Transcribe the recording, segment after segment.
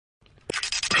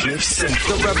Cliff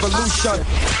Central. The revolution.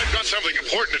 I've got something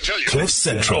important to tell you.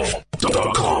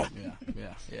 CliffCentral.com.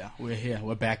 Yeah. We're here.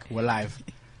 We're back. We're live.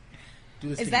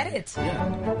 Is that it?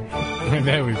 Yeah.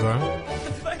 There we go.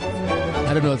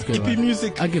 I don't know what's going on. EP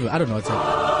music. I don't know what's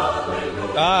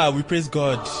happening. We praise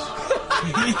God.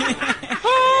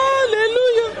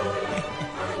 Hallelujah.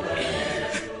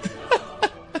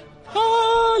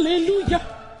 Hallelujah.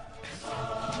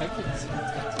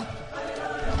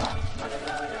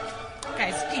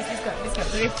 Guys, please, let's go.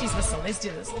 The referee's whistle. Let's do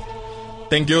this.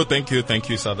 Thank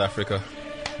you, South Africa.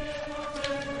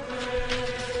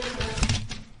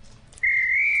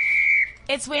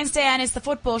 It's Wednesday and it's the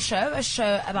Football Show, a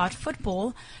show about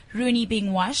football, Rooney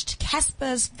being washed,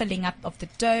 Casper's filling up of the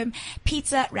dome,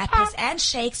 pizza, rappers and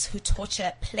sheikhs who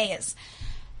torture players.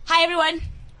 Hi everyone.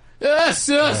 Yes.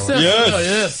 Let's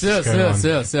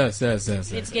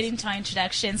get into our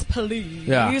introductions, please.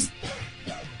 Yeah.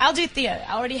 I'll do Theo.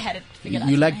 I already had it figured out.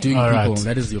 You like doing All people. right.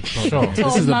 That is your problem. Sure.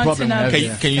 This is the problem. we have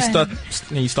Can here.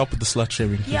 you stop with the slut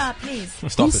shaming? Please? Yeah, please.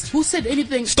 Stop it. Who said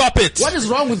anything? Stop it. What is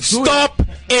wrong with doing? Stop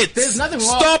it. There's nothing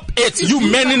wrong. Stop it. You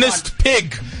meninist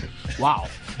pig. Wow.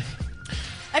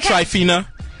 Okay. Trifina.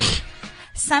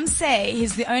 Some say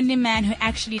he's the only man who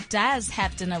actually does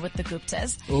have dinner with the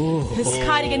Guptas, whose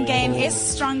cardigan game is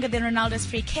stronger than Ronaldo's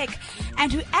free kick,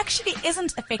 and who actually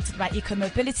isn't affected by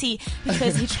eco-mobility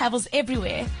because he travels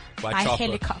everywhere by chopper.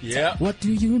 helicopter. Yeah. What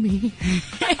do you mean?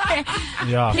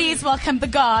 Yeah. Please welcome the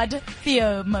god,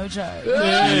 Theo Mojo.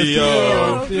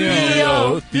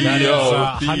 Theo. That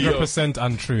is 100%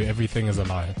 untrue. Everything is a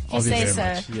lie. You say Very so.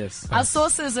 much, yes. Our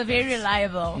sources are very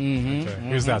reliable. Okay.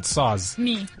 Who's that? SARS.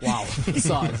 Me. Wow.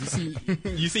 SARS.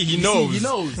 You see, he knows.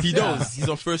 He knows. He's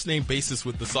on first name basis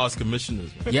with the SARS commissioners.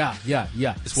 Man.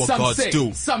 Yeah. It's what gods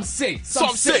do. Some say.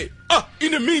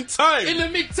 In the meantime. In the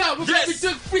meantime, we're Yes.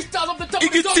 going to be doing freestyle off the top of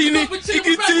the dome.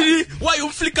 Igitini, why you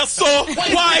flick us so?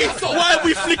 Why are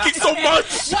we flicking so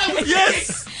much?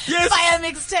 Yes. Fire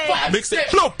mixtape. Mix it.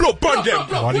 Blow, burn them.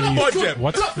 What are Burn them.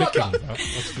 What's flicking?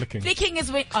 What's flicking? Flicking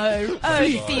is when, Theo. Are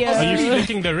you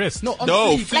flicking the wrist? No,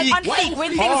 No, fleek. Like on fleek. fleek, when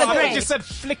things Oh, are I great. just said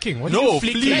flicking. What do No, you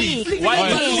flicking? fleek. Why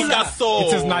you Fleek. flick us so?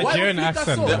 It's his Nigerian Why would you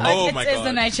flick accent. us so? Oh It my is the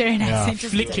God. Nigerian Yeah, accent.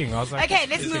 flicking. I was like, Okay,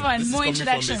 let's move on. This is More coming from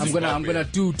introductions. Zimbabwe. I'm gonna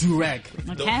do rag.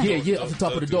 Okay. Yeah, off the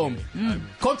top of the dome.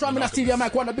 Contra Mina Stadium,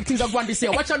 Mike, one of the big things I'm going to say.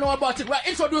 What you know about it? We're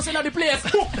introducing the players.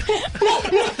 Blow,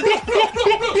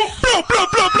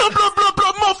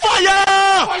 more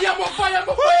fire! More fire.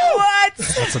 What?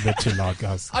 that's a bit too loud,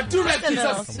 guys. I do rag,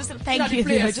 Just a thank you,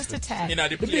 Theo. Just a tag. You know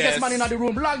the The biggest man in players. the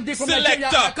room. Long dick from Nigeria.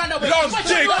 Selector.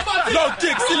 Long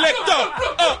dick, selector.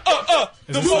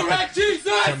 The Do rag,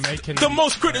 Jesus. Jamaican. the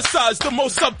most criticized, the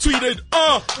most subtweeted.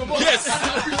 Yes.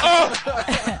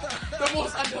 The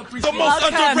most underappreciated. The most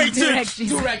Welcome, underrated. Direct Do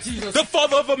Jesus. rag, Jesus. The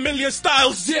father of a million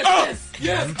styles. Yes.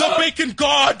 The bacon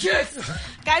god. Yes.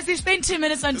 Guys, we spent 2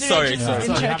 minutes on Sorry, Direct sorry. Jesus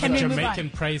So you intro. have Can a we move Jamaican on?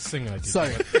 praise singer. dude.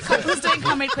 Sorry. Who's doing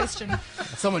comment question?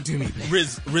 Someone do me.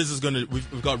 Riz is gonna.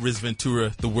 We've got Riz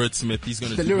Ventura, the wordsmith. He's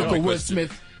gonna The do lyrical comrade question.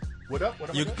 wordsmith. What up? What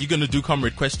up? You're gonna do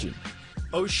comrade question.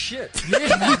 Oh shit.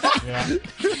 Yeah.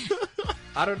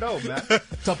 I don't know, man.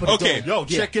 Top of the Okay, dome.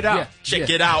 Yo, check it out. Check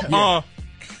it out.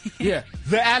 Yeah.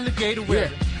 The alligator Yeah.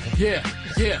 weather.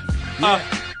 Yeah. No.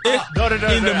 In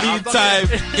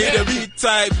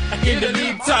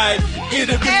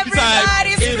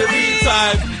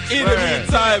the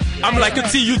meantime, I'm like a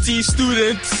TUT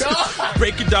student,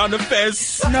 breaking down the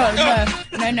fence. No.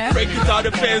 Breaking down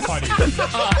the fence.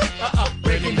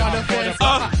 Breaking down the fence.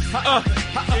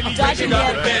 Dodging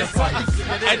down the the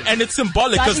fence. And it's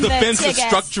symbolic because the Dodging the fence tear is gas.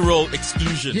 structural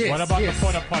exclusion. Yes. What about the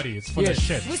porta potty? It's full of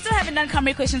shit. We still haven't done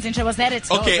comedy questions intro. Was that it?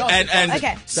 Okay, No, and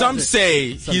okay. some That's it.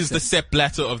 say Some he's say. the Sepp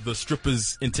Blatter of the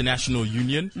Strippers International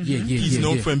Union. He's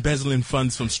known for embezzling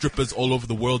funds from strippers all over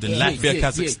the world in Latvia,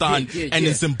 Kazakhstan, and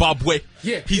in Zimbabwe.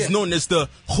 He's known as the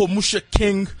Homusha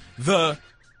King, the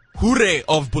Hure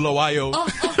of Bulawayo.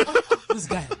 This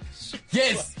guy.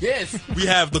 Yes. We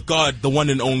have the god, the one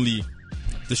and only,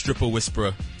 the stripper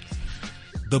whisperer,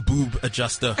 the boob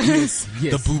adjuster,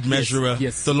 the boob measurer,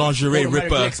 the lingerie Automatic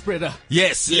ripper. leg spreader.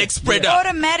 Yes, leg spreader.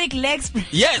 Automatic leg spread.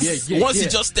 Yes. Yeah, Once yeah. he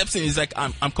just steps in, he's like,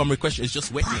 I'm coming question. It's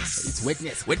just wetness. It's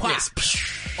wetness. Wetness.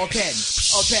 Open.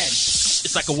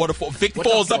 It's like a waterfall. Vic falls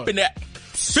Waterfall. up in there.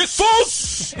 Vic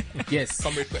falls. Yes.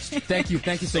 Comrade question. Thank you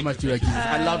so much, Direct Jesus.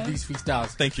 I love these freestyles.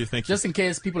 Thank you. Just in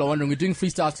case people are wondering, we're doing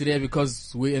freestyles today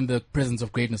because we're in the presence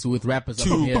of greatness. We're with rappers up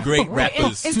Two here. great In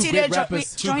rappers. studio, great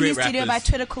rappers. Two joined great in studio by rappers.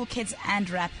 Twitter cool kids and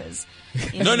rappers.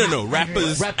 No.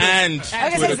 Rappers Rappers and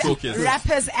and Twitter so cool kids.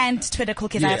 rappers and Twitter cool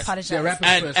kids. I Yes. apologize. Yeah, rappers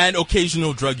first. And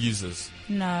occasional drug users.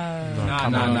 No.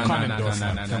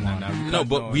 No,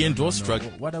 but we endorse drug.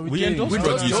 What are we We doing? endorse We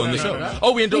drug endorse use on the show. doping, right?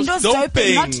 Oh, we endorse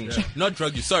doping. doping, Not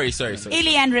drug use. Sorry.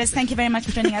 Illy and Riz, thank you very much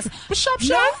for joining us.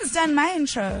 No one's done my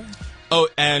intro. Oh,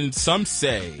 and some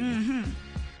say.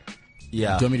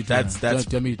 Yeah, Do you want me to do that's that?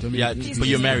 Do you want me to- yeah. Please, But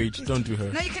you're please. married. Don't do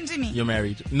her. No, you can do me. You're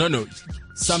married. No.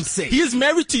 Some say. He is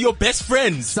married to your best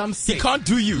friend. Some say. He can't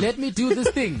do you. Let me do this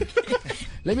thing.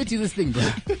 Bro.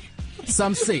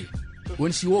 Some say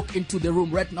when she walked into the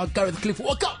room right now, Gareth Cliff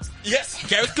walk out. Yes,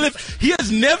 Gareth Cliff. He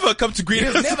has never come to greet He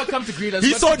us. has never come to greet us.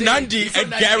 He but saw today, Nandi, he saw and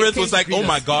Nandi Gareth came was to like, greet "Oh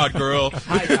my us. God, girl!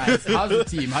 Hi guys, how's the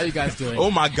team? How you guys doing? Oh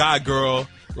my God, girl!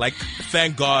 Like,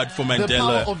 thank God for the power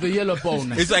Mandela." of the yellow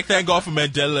bone. It's like, thank God for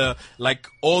Mandela. Like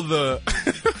all the.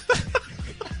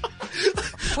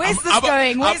 Where's this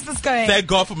going? Thank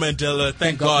God for Mandela.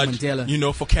 Thank God God, for Mandela. you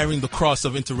know, for carrying the cross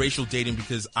of interracial dating,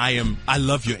 because I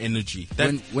love your energy.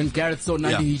 That, when Gareth saw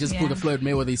Nandi, Yeah. he just pulled a Floyd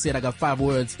Mayweather. He said, "I got 5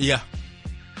 words: yeah.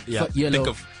 yellow, Think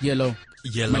of yellow,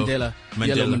 yellow, Mandela,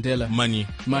 yellow Mandela, money,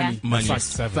 money, Yeah. money. That's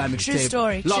 7. family True tape,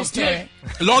 story. long True story.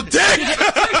 tape." Long dick.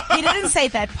 He didn't say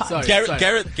that part.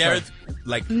 Sorry. Gareth,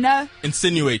 like No.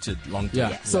 insinuated long dick.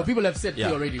 Yeah. So people have said Yeah.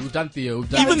 Theo already. We've done Theo. We've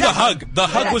done Even the hug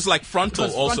Yeah. was like frontal.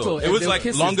 was Also, frontal, it and was there were like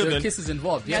kisses, longer there were than. kisses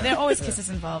involved. Yeah, Yeah. there are always kisses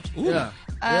involved. Yeah.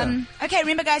 Okay,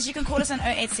 remember guys, you can call us on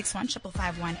 0861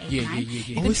 555 189. Yeah.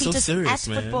 You Oh, can it's so tweet us serious, at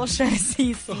man. Football Show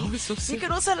CC. it's so You serious.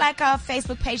 could also like our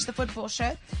Facebook page, The Football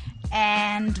Show.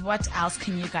 And what else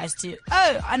can you guys do?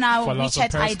 Oh, on our Follow us on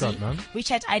WeChat ID. Periscope, man.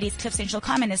 WeChat ID is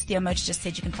CliffCentral.com, and as Theo Moch just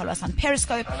said, you can follow us on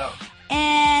Periscope.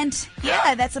 And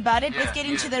yeah, that's about it. Let's get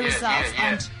into the results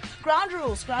and ground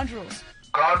rules. Ground rules.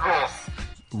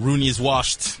 Rooney is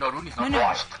washed. No, Rooney's No, not no,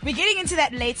 washed. we're getting into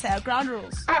that later. Ground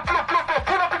rules. Pull up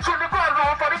the ground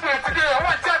rule for the game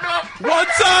today. One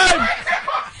time,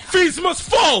 fees must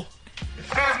fall.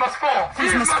 Fees must fall.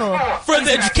 Fees must fall.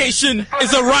 Further education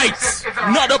is a right,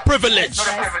 not a privilege. A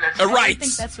I right.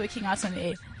 think that's working out on the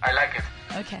air. I like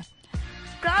it. Okay.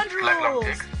 Ground Like long rules.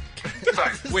 dick.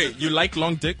 Sorry. Wait, you like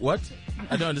long dick? What?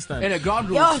 I don't understand. In a ground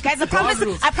rules. Yo, guys, I ground promise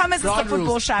it's a ground football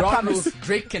rules, show, I ground promise. rules,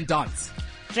 Drake can dance.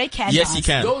 Drake can Yes, dance. he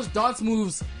can. Those dance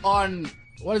moves on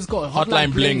what is it called?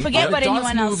 Hotline Bling. Forget The what dance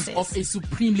anyone else moves says. of a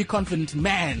supremely confident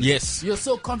man. Yes. You're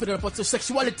so confident about your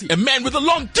sexuality. A man with a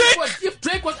long dick. But if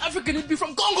Drake was African, he'd be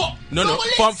from Congo. No,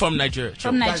 Congolese. from Nigeria.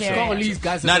 From Nigeria. Congolese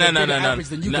guys No, are no, better no, no, no. average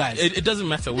than you No, guys. it doesn't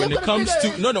matter when They've it got a comes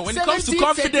bigger to when it comes to 17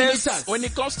 confidence. centimeters. When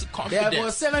it comes to They have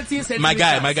confidence. 17 centimeters. My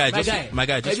guy, just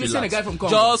Have you seen a relax. guy from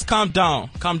Congo? Just calm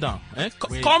down. Eh?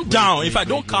 Calm down. If I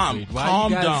don't calm, Why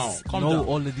calm you guys down. Calm know down.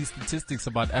 all of these statistics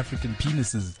about African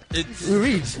penises? We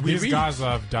read. These read. guys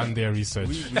have done their research.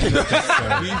 We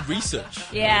research.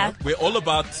 Yeah. We're all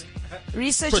about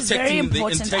Research is very protecting the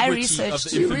important. I integrity of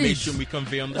researched. the information we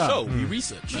convey on the show. We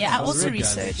research. Yeah, I also read,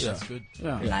 guys. researched. Yeah. Good.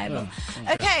 Reliable.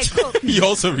 Okay, cool. You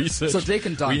also research. So Drake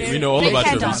can dance. We know all Drake about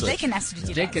can your dance. research. Drake can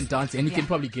absolutely Drake can dance, and he can Yeah.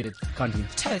 probably get it, can't he?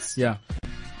 Toast. Yeah.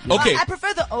 Okay. I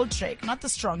prefer the old Drake, not the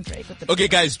strong Drake. With the Okay,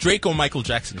 guys, Drake or Michael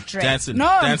Jackson? Drake.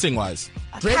 Dancing wise.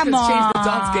 Drake Come has changed the on.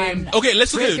 dance game. Okay,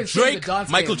 let's look Drake at it. has changed Drake, the dance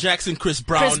Michael game. Jackson, Chris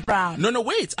Brown. Chris Brown. No,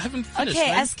 wait, I haven't finished. Okay,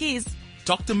 man. Askies.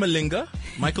 Dr. Malinga,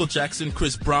 Michael Jackson,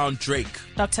 Chris Brown, Drake.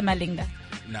 Dr. Malinga.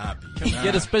 Nah,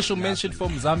 Get a special mention from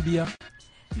Zambia.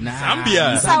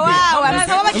 Zambia. Sawa.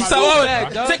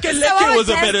 Tekeleke was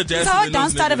a better dancer Sawa than those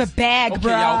danced out of a niggas. bag, Okay,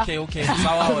 bro. yeah, okay.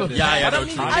 Sawa. Yeah, no,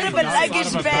 true. Out of a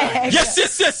luggage bag. Yes.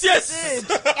 Yes,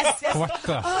 yes. What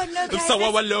the? Oh no, guys. Sawa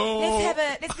Let's Walo.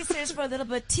 let's be serious for a little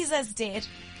bit. Teaser's dead.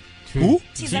 Who?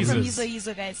 Teaser from Jesus.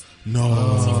 Yuzo, guys. No.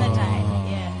 Teaser died.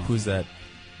 Yeah. Who's that?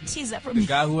 Teaser from The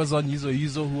guy who was on Yuzo,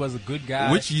 who was a good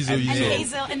guy. Which Yizo and Yizo?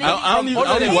 Hazel. And then I only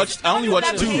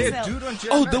watched two. Hazel.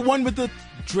 Oh, the one with the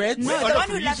dreads? No, the one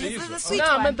who loved Hazel, the sweet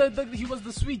Nah, one. man, he was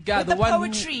the sweet guy, With the the one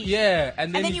poetry. Who, yeah,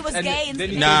 And then he was gay in then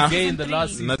he season Nah. was gay in the three. last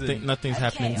season. Nothing's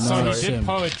happening. Okay. So No, he did shame.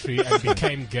 poetry and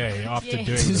became gay after Yeah.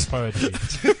 doing the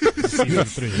poetry. Season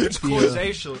 3.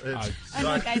 Causation. Oh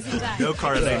no, guys, he died. No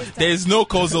correlation. There's no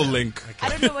causal link. I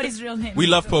don't know what his real name is. We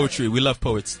love poetry. We love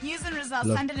poets. News and results,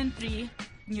 Sunderland 3,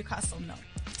 Newcastle no.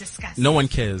 Discuss. No one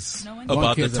cares No one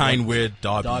about the cares Tyne about Weird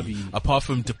derby, derby. apart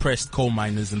from depressed coal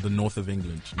miners in the north of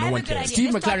England. I No have one a good cares. idea.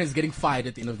 Steve Let's talk- McLaren is getting fired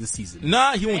at the end of the season.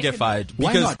 Nah, he won't Why get could- fired.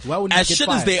 Why Because not? Why wouldn't he as get shit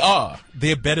as fired? they are,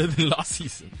 they're better than last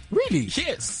season. Really?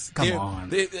 Yes. Come They're-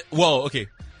 on. well, okay.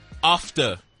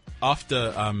 After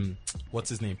what's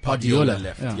his name? Pardiola.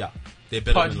 left. Yeah. Yeah. They're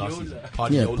better than last season.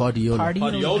 Pardiola.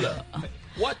 Pardiola.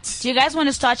 What? Do you guys want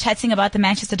to start chatting about the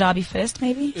Manchester derby first,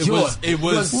 maybe? It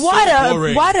was so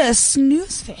boring. What a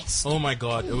snooze fest. Oh my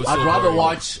god, it was I'd so rather boring.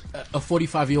 watch a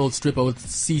 45-year-old stripper with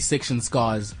C-section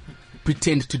scars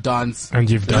pretend to dance. And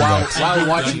you've done that. While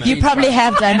watching. You probably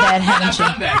have done that, haven't you?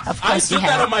 Of I course you did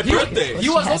that on have. my birthday.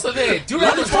 You was also there. Do you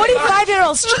remember?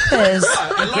 45-year-old strippers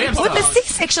Grahamstown. with the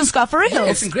C-section scarf for real.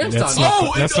 It's in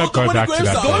Grahamstown. Let's not go back to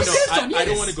that. I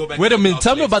don't want to go back. Wait a to minute,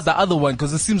 tell me complex. about the other one,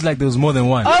 because it seems like there was more than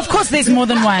one. Oh, of course there's more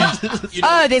than one. You know,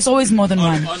 Oh, there's always more than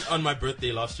one. on my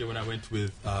birthday last year when I went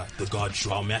with the god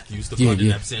Joao Matthews, the Yeah, god in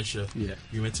yeah. absentia, Yeah.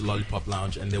 we went to Lollipop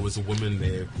Lounge and there was a woman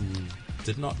there who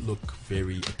did not look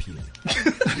very appealing.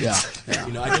 Yeah.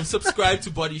 You know, I don't subscribe to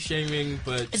body shaming,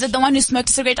 but Is it the one who smoked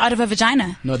a cigarette out of her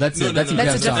vagina? No, that's no, it. That's in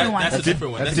That's a Grahamstown. different one. That's a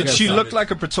different one. That's Did a she different look one.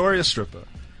 like a Pretoria stripper?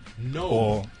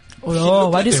 No. Or Oh,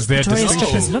 what Is does there Victoria's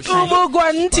distinction? strippers look like?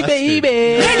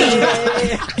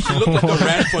 She looked like a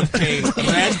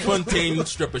Rand Fontaine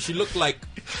stripper. She looked like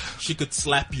she could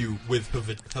slap you with her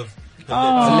lips. No.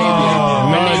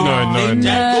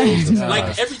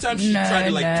 Like every time she tried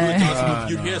to like do a dance move,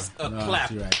 you'd hear a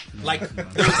clap. you're right. Like there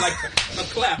was like a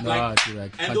clap. No, Like you're right.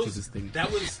 and Can't do those this thing.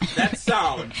 that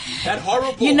sound, that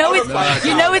horrible. You know it's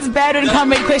bad when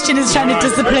Comrade Question is trying to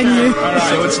discipline you.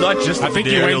 so it's not just I think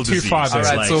you venereal went too disease, far it's there.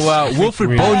 Alright, like- so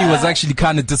Wilfred Boney was actually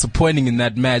kind of disappointing in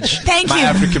that match. Thank My you.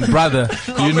 African brother.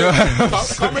 You know?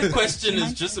 Common Question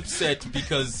is just upset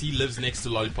because he lives next to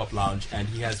Lollipop Lounge and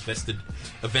he has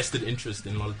a vested interest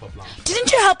in Lollipop Lounge.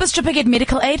 Didn't you help a stripper get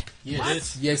medical aid?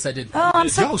 Yes. Yes, I did. Oh, I'm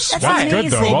so. That's That's amazing.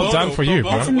 good though. Well done for you,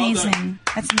 Well That's bro. amazing.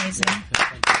 That's amazing.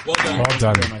 Well done. Well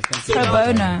done. Thank you Pro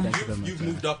very much. bono. Thank you very much. You've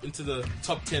moved up into the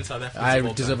top 10 South Africans. I of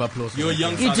all deserve time. applause. You're a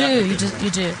young You South do. African.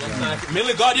 You do.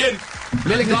 Millie Guardian.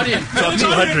 Millie Guardian. top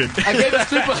 200. I gave a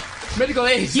stripper medical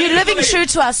aid. You're living true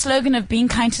to our slogan of being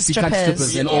kind to Be kind to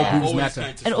strippers. strippers and all Yeah. boobs Always matter.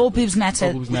 kind to And all boobs matter.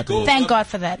 All boobs matter. Go Thank above- God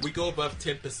for that. We go above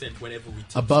 10% whenever we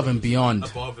tip Above and strippers. beyond.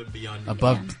 Above and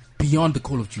beyond. Beyond the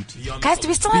Call of Duty. Beyond Guys, the do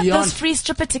we still have Beyond- those free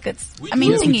stripper tickets? We I mean,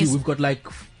 do. Yes, we do. thingies. We've got like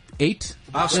 8.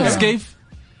 Escape?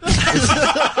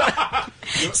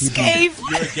 Scave.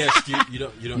 You're a guest. You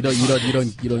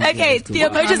don't. Okay, Theo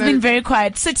Moja's been very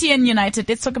quiet. City and United.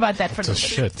 Let's talk about that for a It's a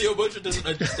little bit. shit. Theo Moja doesn't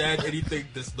understand anything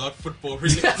that's not football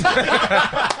related.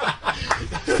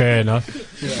 Fair enough.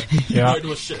 Yeah, It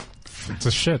was shit. it's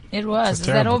a shit. It was. It's Is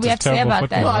that all we have to say terrible about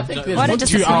football. No, I that? think there's What a more- 2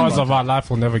 disappointment. hours of our life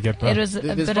will never get back. It was a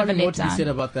There's bit of a probably more to be said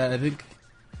letdown. about that. I think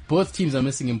both teams are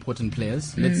missing important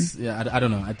players. I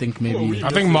don't know. I think maybe. I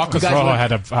think Marcus You guys Rojo weren't-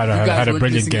 had a you guys weren't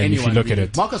brilliant missing game if you anyone, look at really.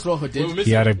 it. Marcus Rojo did.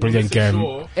 He had a brilliant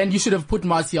game. And you should have put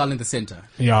Martial in the center.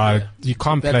 Yeah, you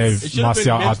can't play That's- It should have been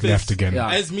Martial out Memphis. left again. Yeah.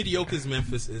 As mediocre as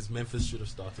Memphis is, Memphis should have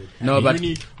started. No, And but-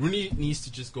 Rooney needs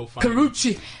to just go find.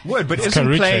 Carucci. Word, but isn't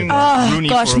Carucci. playing Oh, Rooney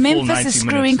gosh, for a full Memphis 90 is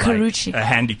screwing minutes like Carucci. a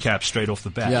handicap straight off the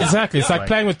bat? Yeah. Exactly. It's like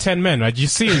playing with 10 men, right? You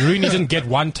see, Rooney didn't get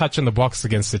one touch in the box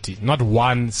against City. Not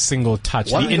one single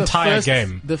touch. Wasn't The entire first-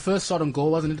 game. The first shot on goal,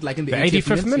 wasn't it? Like in the The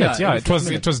 85th minute, yeah. It was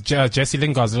 85th Jesse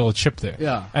Lingard's little chip there.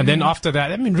 Yeah. And then after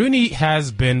that, I mean, Rooney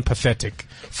has been pathetic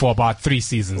for about 3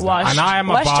 seasons now. Washed. And I am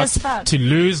Washed about as fuck. to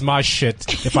lose my shit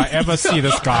if I ever see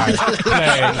this guy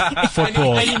playing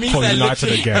football And he means for that United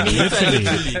literally. again. He means that Literally.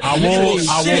 literally. I He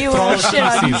will will throw shit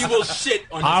on feces. He will shit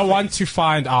on. I his want to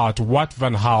find out what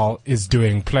Van Gaal is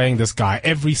doing playing this guy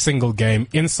every single game,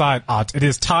 inside out. It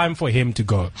is time for him to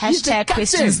go. Hashtag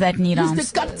questions that need He's the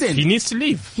answers. captain. He needs to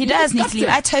leave. He does need to leave.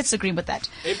 I totally agree with that.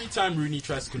 Every time Rooney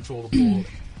tries to control the ball,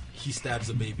 he stabs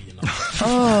a baby in the heart.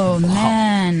 Oh,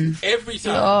 man. Every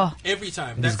time. Oh. Every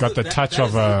time. He's got the touch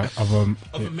of a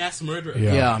a mass murderer.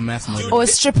 Yeah. Yeah, mass murder. Or a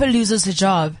stripper loses a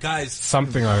job. Guys,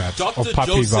 something like that. Dr. Or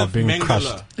puppies are Joseph being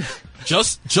Mengele.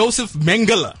 crushed. Joseph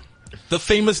Mengele, the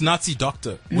famous Nazi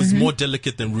doctor, was more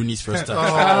delicate than Rooney's first touch.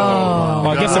 Well,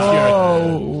 I guess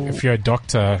if you're a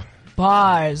doctor,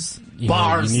 Bars. you know,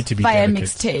 Bars. you need to be Fire delicate.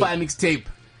 mixtape. Fire mixtape.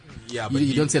 Yeah, You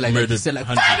he don't say like that. You murdered say like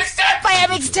hundreds. fire mixtape. Fire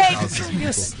mixtape.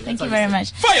 Yes. Thank you very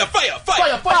much. Fire, fire,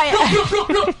 fire, Fire.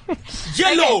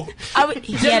 Yellow.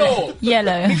 Yellow.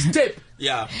 Yellow. Mixtape.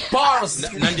 Yeah. Bars.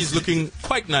 Nandi's looking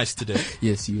quite nice today.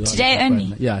 Yes, you are. Today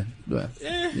only. Yeah. Yeah.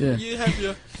 You have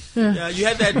your. Yeah, you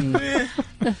had that.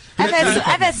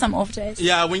 I've had some off days.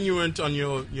 Yeah, when you weren't on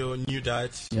your new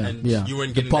diet Yeah, and yeah. you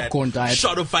weren't The getting popcorn that diet.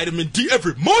 shot of vitamin D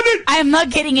every morning. I am not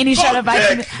getting any shot of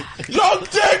vitamin. Long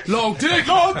dick, Long dick.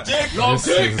 long dick, long This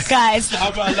dick. is- Guys,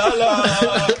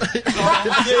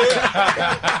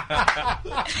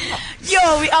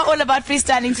 yo, we are all about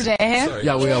freestyling today, eh?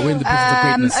 Yeah, we are winning the pieces of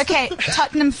greatness. Okay,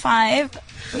 Tottenham 5.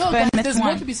 No, Bournemouth but there's more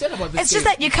 1. to be said about this. It's just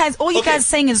that you guys, all you guys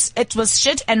saying is it was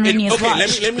shit and Rooney is Okay,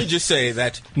 washed. let me just say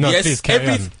that No, yes, please,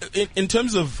 carry in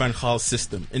terms of Van Gaal's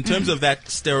system, in terms of that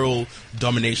sterile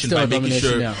domination by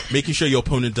Sterile making sure your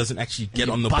opponent doesn't actually get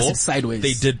on the pass ball, it sideways.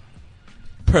 they did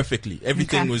perfectly.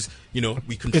 Everything Okay. was,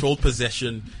 we controlled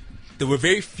possession. there were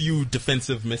very few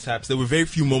defensive mishaps. There were very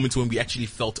few moments when we actually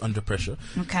felt under pressure.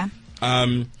 Okay.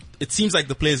 It seems like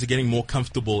the players are getting more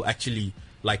comfortable actually,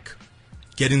 like,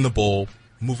 getting the ball,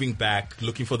 moving back,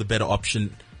 looking for the better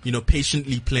option,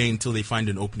 patiently playing until they find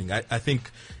an opening. I think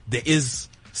there is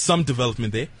some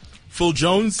development there. Phil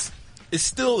Jones is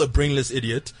still a brainless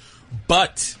idiot,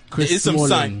 but Chris there is some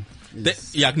Smalling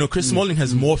sign. Chris Smalling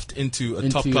has morphed into a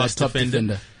top-class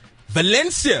defender.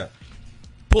 Valencia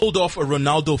pulled off a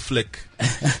Ronaldo flick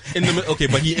in the okay,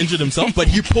 but he injured himself, but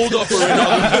he pulled off a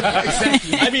Ronaldo.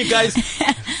 Exactly. I mean, guys,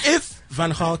 if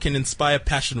Van Gaal can inspire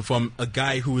passion from a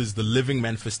guy who is the living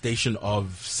manifestation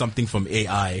of something from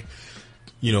AI,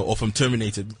 or from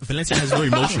Terminator, Valencia has no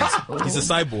emotions. He's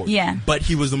a cyborg. Yeah. But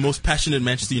he was the most passionate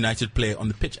Manchester United player on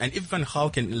the pitch. And if Van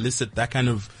Gaal can elicit that kind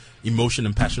of emotion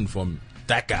and passion from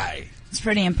that guy, it's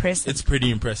pretty impressive. It's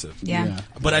pretty impressive. Yeah.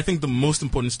 But I think the most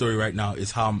important story right now is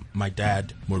how my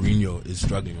dad, Mourinho, is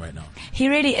struggling right now. He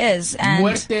really is. And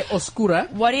Muerte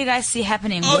Oscura. what do you guys see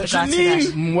happening with regards to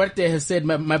that? Muerte has said,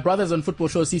 my brother's on Football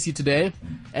Show CC today,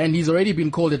 and he's already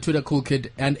been called a Twitter cool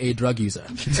kid and a drug user.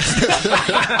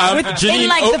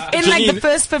 Janine, in the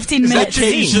first 15 minutes.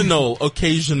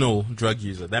 Occasional drug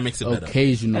user. That makes it better.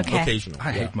 Occasional. Okay. Occasional.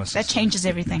 I hate my sister. That changes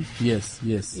everything. Yes.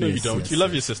 No, you don't. Yes. You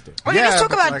love your sister. Okay, Yeah, let's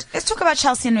talk but about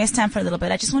Chelsea and West Ham for a little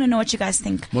bit. I just want to know what you guys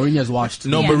think. Mourinho's watched.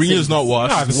 No, Yeah. Mourinho's not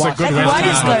washed. No, this is a good Like, West what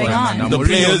is Ham. going on? The Mourinho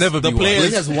players, will never the be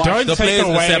players, washed. Don't the take players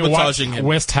are away sabotaging what him.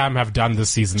 West Ham have done this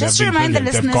season. Just to They've been remind the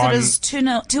brilliant. listeners, it is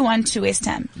 2-1 to West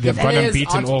Ham. They've gone and Players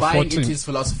beaten aren't all buying 14. into his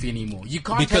philosophy anymore. You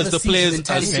can't Because have the a season players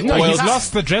mentality. are No, spoiled. he's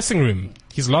lost the dressing room.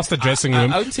 He's lost the dressing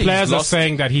room. I would say Players he's are lost-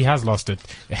 saying that he has lost it.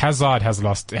 Hazard has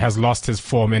lost his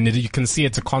form, and you can see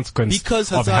it's a consequence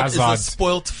Because of Hazard is Hazard. a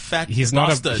spoiled fat He's not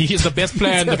bastard. he is the best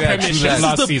player in the Premiership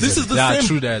last season. This is the Yeah, same.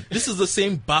 true that. This is the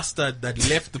same bastard that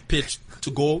left the pitch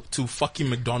to go to fucking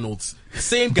McDonald's.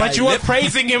 Same guy. But you were left-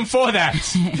 praising him for that.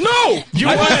 No, You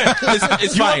I- weren't.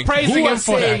 It's You were fine. praising Who him was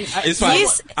for saying- that. It's fine.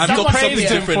 He's- I've someone got something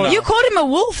praised him different for- now. You called him a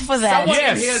wolf for that. Someone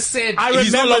Yes. in here said, I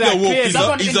He's no remember longer that a wolf. clearly. He's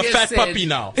someone a in here fat said- puppy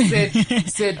now.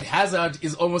 said Hazard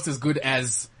is almost as good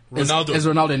as Ronaldo. as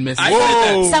Ronaldo and Messi. I said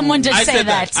that. Someone did I say said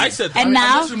that. I said that. And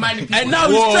now, I'm just reminding people. And now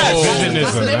he's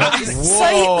trash.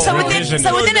 Visionism.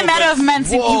 so within a matter of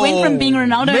months, he went from being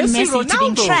Ronaldo and Messi, Messi to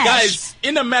being Ronaldo. trash. Guys,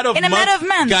 in a matter of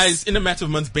months, Guys, in a matter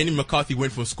of months, Benny McCarthy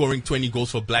went from scoring 20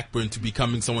 goals for Blackburn to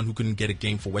becoming someone who couldn't get a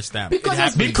game for West Ham. Because it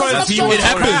happens. Because he It was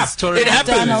happens. crap. It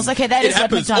happens. McDonald's. Okay, that it is what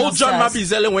happens. McDonald's Old John does.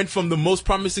 Mapizella went from the most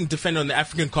promising defender on the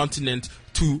African continent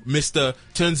to Mr.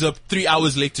 turns up 3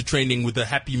 hours late to training with a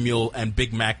Happy Meal and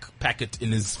Big Mac packet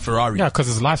in his Ferrari. Yeah, because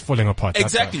his life's falling apart. that's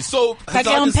Exactly. why. So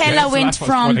Hazard Kagel is- Mpela Yes, went life was from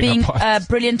falling being apart. a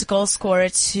brilliant goal scorer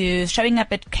to showing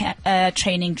up at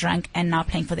training drunk and now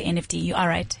playing for the NFT. You are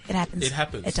right. It happens. It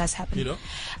happens. It does happen. You know?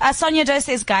 Sonia Doe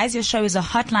says, guys, your show is a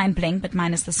hotline bling, but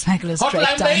minus the swaggerless Hotline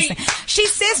Drake bling? dancing. She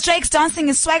says Drake's dancing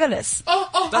is swaggerless.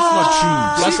 That's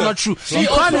not true. That's not true. You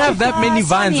can't have that many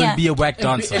vines Sonia. and be a whack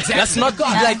dancer. Exactly. That's not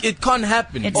Yeah. like it can't happen.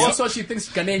 It's- Also, she thinks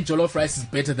Ghanaian jollof rice is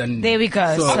better than. There we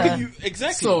go. So- How So, can you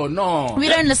exactly? So no. we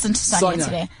don't listen to Sonia, Sonia.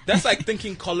 today. That's like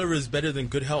thinking cholera is better than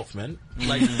good health, man.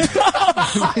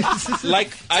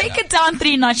 Like, Take it down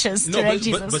 3 notches, No,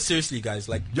 Drake but Jesus. seriously, guys,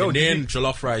 like Yo, Ghanaian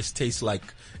jollof rice tastes like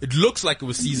it looks like it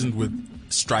was seasoned with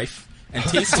strife and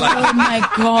tastes like Oh my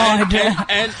God.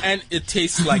 and it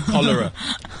tastes like cholera,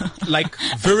 like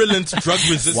virulent drug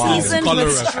resistant Seasoned cholera.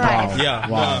 with strife. Yeah,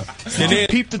 Wow. Ghanaian,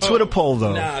 Peep the Twitter poll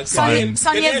though. Sonia's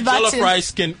Ghanaian about jollof to-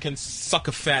 rice can suck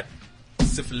a fat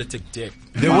syphilitic dick.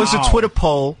 There was a Twitter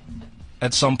poll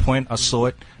at some point. I saw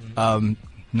it.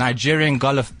 Nigerian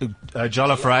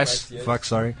jollof rice. yeah. Fuck,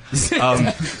 sorry.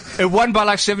 It won by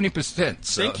like 70%.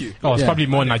 So. Thank you. Oh, it's Yeah. probably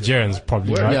more Nigerians,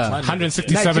 probably, right? Yeah.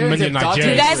 167 Nigerians million have darted.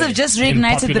 Nigerians. You guys have just in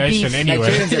reignited the population beef. anyway.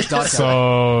 Nigerians have darted.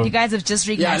 So You guys have just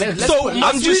reignited. Yeah, the let's beef. So put-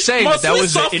 I'm just saying must that we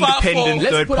was an suffer independent for- Let's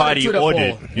third put out a party Twitter audit.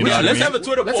 poll. You know Yeah, what I let's mean? have a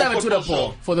Twitter Let's poll. have a Twitter Football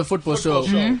poll for the football Football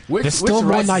show. show. Which, there's still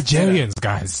more rice is better? Nigerians,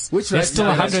 guys. Which There's rice still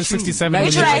is better? 167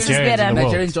 Which million rice is Nigerians better? in the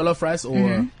world. Nigerian jollof rice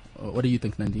or what do you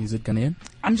think, Nandi? Is it Ghanaian?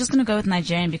 I'm just going to go with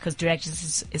Nigerian because Direct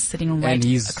is sitting right And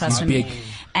he's across from big. me.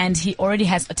 And he already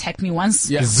has attacked me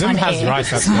once. Yeah. Zim on has air, rice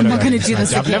that's so I'm better not going to than do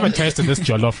this I've again. never tasted this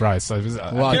jollof rice. So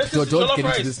Wow, Yes, don't jollof get into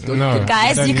rice. this. Don't No. get-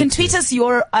 Guys, Don't you need can to. tweet us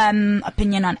your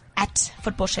opinion on at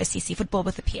Football Show CC, football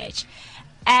with a PH.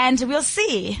 And we'll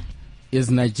see. Is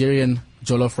Nigerian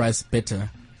jollof rice better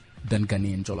than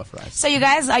Ghanaian jollof rice? So you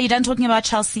guys, are you done talking about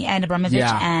Chelsea and Abramovich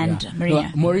and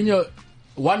Mourinho? No, Mourinho,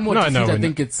 one more No, defeat, no, I we're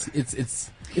think it's not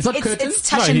curtains. It's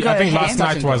touch and go. I think hey? last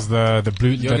night was the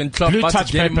blue Jurgen Klopp blue about to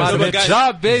touch get him papers. out of No, the but guys,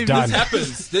 job, baby. done. This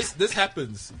happens. This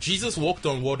happens. Jesus walked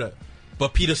on water,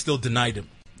 but Peter still denied him.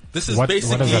 This is What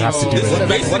basically does that have to do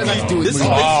with it? What does that do with This is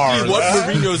Mourinho? basically what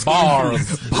Mourinho's going through.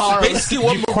 This is basically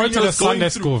what Quoted a Mourinho's Sunday going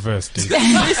school through. verse, dude.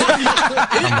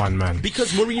 Come on, man.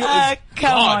 Because Mourinho is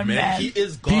come God, on, man. man. He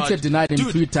is God. Peter denied him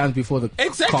Dude, 3 times before the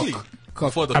exactly. cock.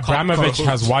 For the Abramovich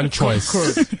has one choice.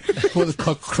 Before the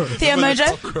cock crowed. Theo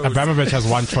Mojo? Abramovich has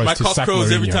one choice My to cock sack crows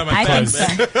Mourinho. every time I I come,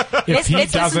 think man. so. If he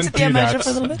Let's listen doesn't to Theo do Mojo that, for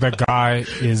a little bit. the guy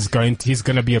is he's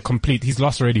going to be a complete, he's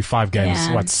lost already 5 games.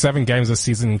 Yeah. What, 7 games this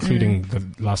season, including the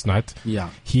last night? Yeah.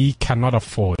 He cannot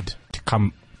afford to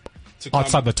come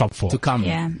outside the top 4. To come.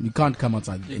 Yeah. You can't come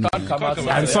outside.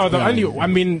 And so the only, I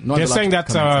mean, Not they're allowed saying to that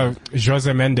come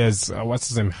Jose Mendes, what's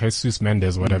his name, Jesus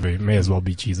Mendes, whatever, it may as well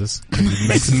be Jesus. He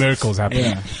makes miracles happen.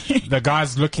 Yeah. The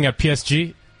guy's looking at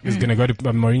PSG. He's going to go to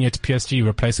Mourinho to PSG,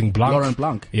 replacing Blanc. Laurent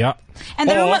Blanc. Yeah. And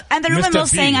the Or rumor Mr. mill B.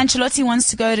 saying Ancelotti wants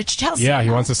to go to Chelsea. Yeah,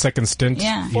 he wants a second stint.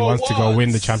 Yeah. He wants to go what?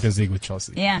 win the Champions League with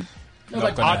Chelsea. Yeah. No,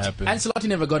 but gonna happen. Ancelotti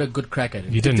never got a good crack at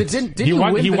it. He didn't. Didn't he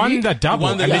won. win He the won league? the double,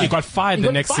 He won the and then he league. got fired He the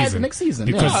got next fired season. the next season,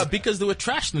 Because Yeah, because they were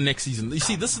trashed the next season. You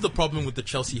see, this is the problem with the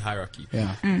Chelsea hierarchy.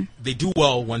 Yeah. They do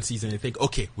well one season and think,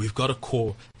 okay, we've got a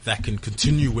core that can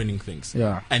continue winning things.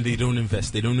 Yeah. And they don't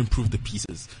invest. They don't improve the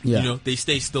pieces. Yeah. You know, they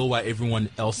stay still while everyone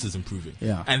else is improving.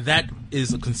 Yeah. And that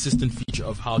is a consistent feature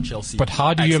of how Chelsea. But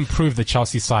how do you acts. improve the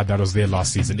Chelsea side that was there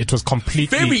last season? It was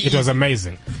completely, Very it was easy.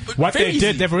 amazing. What very they did,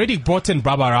 easy. they've already brought in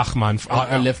Baba Rahman.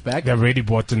 A left back. They've already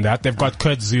brought in that. They've got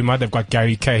Kurt Zuma, they've got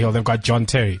Gary Cahill, they've got John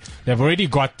Terry. They've already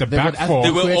got the back got four.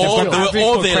 They were They've all, got they were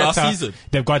all there last Quetta. season.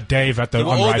 They've got Dave at the They were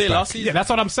on all right there back. last season. Yeah, that's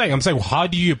what I'm saying. I'm saying, well, how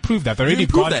do you improve that? They You already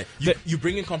improve got that. the- You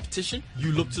bring in competition.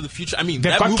 You look to the future. I mean,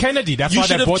 They've that got move- Kennedy. That's you why they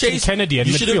should have brought in chased- Kennedy in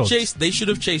you should have midfield. chased. They should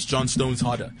have chased John Stones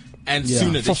harder and Yeah.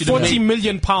 sooner. They for should have £40 made.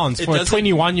 million It for a doesn't-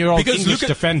 21-year-old because English look at-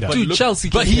 defender. but Dude, look- Chelsea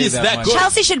but can he pay is that that much. good.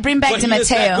 Chelsea should bring back But Di he is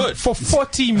that Matteo. good. For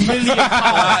 £40 million.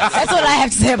 That's all I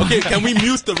have to say about Okay, it. can we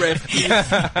mute the ref? Please?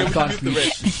 Can we Can't mute the be-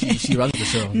 ref? she runs the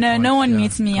show. No, no one Yeah,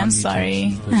 mutes me. can't I'm mute her.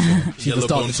 sorry. She's the Yellow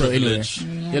star of bone the show anyway. privilege.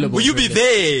 Yellow bone Will you be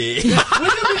privilege.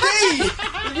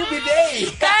 there?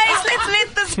 Guys, let's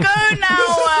let this go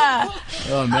now.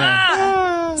 Oh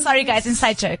man. Sorry, guys.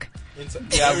 Inside joke.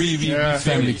 Yeah,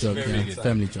 Family joke. Yeah,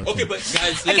 family joke. Okay, but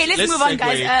guys, Okay, let's move on,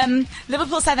 guys.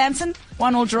 Liverpool, Southampton,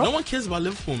 1-1 draw. No one cares about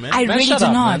Liverpool, man. I really shut do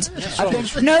up, not. I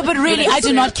think No, but really, I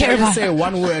do not care Can I about say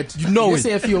one word. You know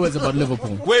Say a few words about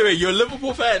Liverpool. Wait, you're a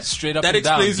Liverpool fan? Straight up That and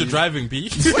down, explains your dude. driving, B.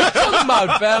 Talking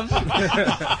about, fam.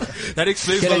 That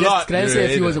explains Can a I lot. say a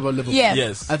few words about Liverpool? Yeah.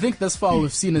 Yes. I think thus far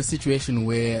we've seen a situation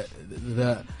where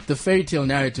the fairy tale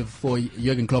narrative for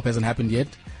Jurgen Klopp hasn't happened yet.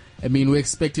 I mean, we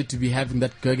expected to be having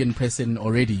that Gergen press in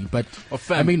already, but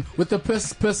I mean, with the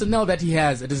personnel that he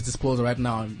has at his disposal right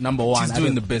now, number one, He's I doing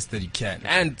don't- the best that he can.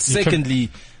 And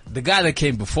secondly, the guy that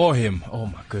came before him, oh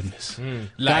my goodness.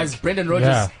 guys, Brendan Rodgers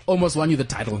Yeah. almost won you the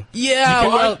title. Yeah,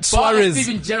 well, Suarez, Suarez.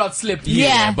 Steven Gerrard slipped.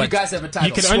 Yeah. But you guys have a title.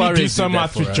 You can only do Suarez so did that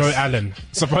much for with us. Joe Allen.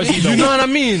 Supposedly, You know what I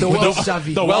mean? the With Welsh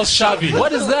Xavi. the Welsh Xavi.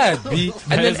 What is that, B?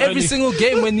 And then is every only- single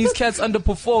game when these cats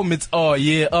underperform, it's nah,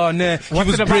 he What's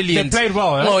was it about? brilliant. They played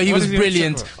well, eh? Oh, he What was is he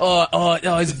brilliant. upset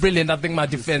Oh, he's brilliant. I think my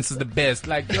defense is the best.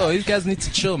 Like, yo, these guys need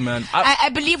to chill, man. I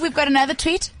believe we've got another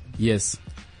tweet. Yes.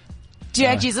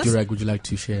 Dear Jesus. Durag, would you like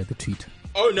to share the tweet?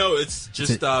 Oh no, it's just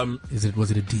Was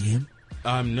it a DM?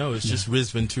 no, it's just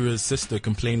Riz Ventura's sister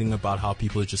complaining about how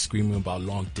people are just screaming about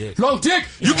long dick. Long dick.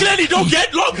 You clearly don't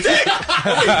get long dick.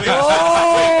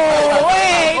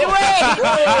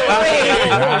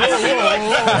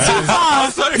 Too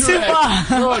far. Too far.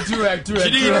 Oh, Durag.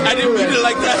 I didn't mean it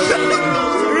like that.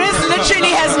 Riz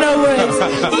literally has no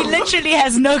words. He literally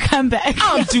has no comeback.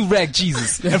 I'm Durag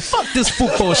Jesus. And fuck this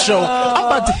football show. I'm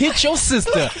about to hit your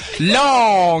sister.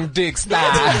 Long dick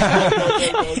style.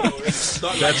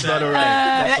 That's not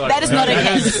alright. That is not a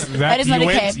case. That is not a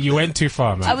case. You went too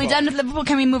far, man. Are we done with Liverpool?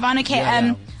 Can we move on?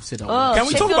 Okay. Sit down. Can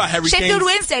we talk about Harry Sheffield Kane?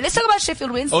 Wednesday. Let's talk about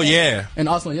Sheffield Wednesday. Oh yeah, And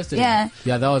Arsenal yesterday.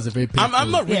 Yeah. that was a very painful.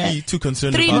 I'm not really Yeah. too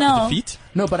concerned 3-0. about the defeat.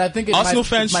 No, but I think Arsenal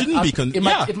fans shouldn't be it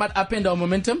might upend our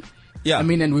momentum. Yeah, I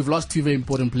mean, and we've lost two very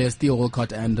important players, Theo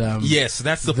Walcott and yes,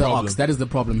 that's the the problem. Ox. That is the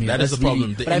problem here. That is That's the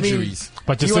problem, the but I mean, injuries.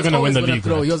 But you're he still was going to win always the gonna league,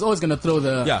 throw- right? He was always going to throw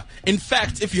the. Yeah. In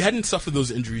fact, if you hadn't suffered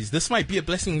those injuries, this might be a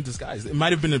blessing in disguise. It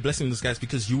might have been a blessing in disguise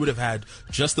because you would have had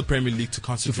just the Premier League to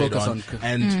concentrate focus on. on.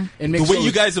 And And the make way sure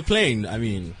you guys are playing, I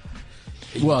mean,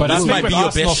 Well, But I this think might with be your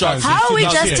Arsenal best shot. fans, How are we you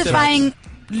should not see it. justifying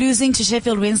losing to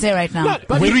Sheffield Wednesday right now.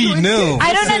 3-0.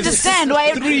 I don't understand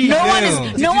why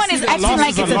no one is acting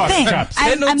like it's a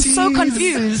thing. I'm so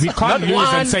confused. We can't lose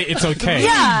and say it's okay.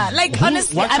 Yeah, like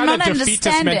honestly, What I'm kind not of defeatist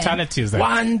understanding. mentality is that?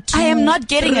 1, 2, I am not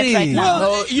getting it right now.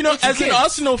 Well, you know, as an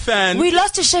Arsenal fan, We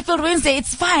lost to Sheffield Wednesday.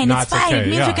 It's fine. No, it's it's fine. okay, It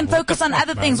means yeah. we can focus on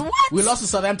other things. What? We lost to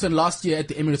Southampton last year at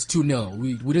the Emirates 2-0.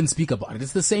 We didn't speak about it.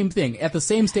 It's the same thing. At the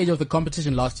same stage of the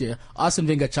competition last year, Arsene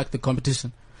Wenger chucked the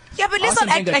competition. Yeah, but let's Arsene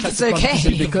not act Wenger like chucked it's the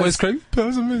competition okay.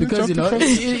 Because you know,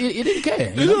 he didn't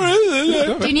care. You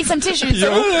know? Do you need some tissues?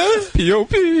 POP.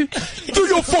 Do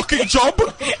your fucking job.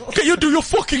 Can you do your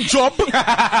fucking job?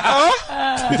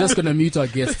 We're just gonna mute our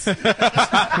guests.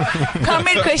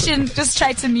 Comrade question, just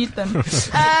try to mute them.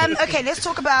 Okay, let's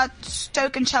talk about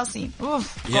Stoke and Chelsea.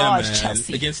 Oof, Yeah, God, man.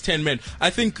 Chelsea. Against 10 men. I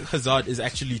think Hazard is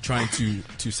actually trying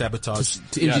to sabotage.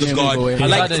 To engineer God. him away.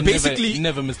 Like, basically,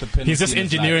 never missed a penalty. He's just in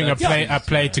his engineering life. a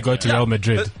play to go to Real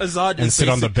Madrid Hazard and is sit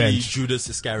on the basically bench. Judas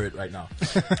Iscariot right now.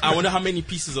 I wonder how many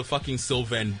pieces of fucking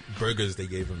silver and burgers they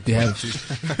gave him. They have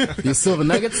these silver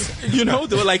nuggets. You know,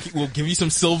 they were like, we'll give you some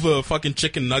silver fucking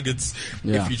chicken nuggets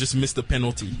Yeah. if you just missed the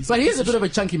penalty. But he's a bit of a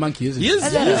chunky monkey, isn't he? He is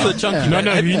a chunky. No,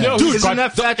 man. you know Dude, who's got, isn't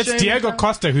that fat it's shaming? Diego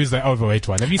Costa who's the overweight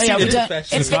one. Have you Oh, seen yeah, we it? don't,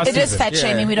 It is it is fat Yeah,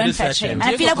 shaming. We it don't is fat fat shame. shaming.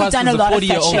 I feel like we've done a Costa's lot a of fat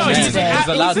 40-year-old shaming man. today. He's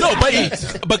allowed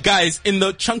No, but guys, in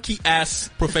the chunky ass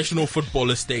professional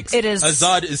footballer stakes, It is.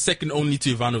 Hazard is second only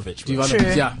to Ivanovic. bro. True.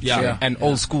 Yeah, Yeah. And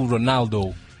old school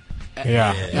Ronaldo.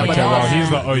 Yeah. Yeah, Okay, but- well, he's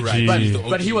the OG. Right.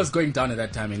 But he was going down at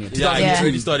that time anyway. Yeah, Yeah. he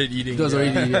already started eating. It was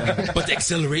already. But the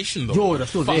acceleration though. Yo, that's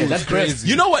still there. That's crazy.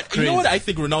 You know what? You know what I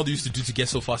think Ronaldo used to do to get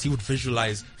so fast? He would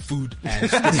visualize food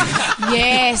and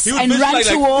Yes, he would and run visualize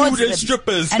towards food and them.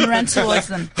 strippers And run towards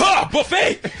them. Ha!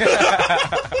 Buffet.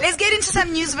 Let's get into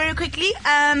some news very quickly.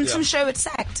 Tim Sherwood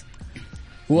sacked.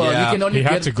 Well, Yeah, you can only He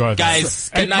get had to go. Guys,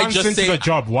 8 can I months just into say- the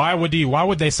job. Why would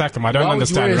they sack him? I don't Why would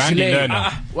you understand. wear a Randy gilet?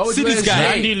 Lerner. Why would See you wear this a guy.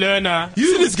 gilet? Randy Lerner.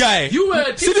 See this guy. You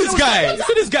were. See this guy.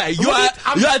 See this guy. You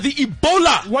are the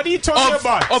Ebola. What are you talking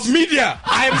about? Of media.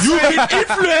 You've been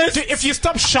influenced. If you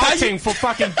stop shouting for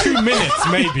fucking 2 minutes,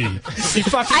 maybe. You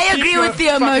fucking I keep agree your with the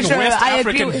fucking emotion. West I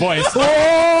agree African with- voice.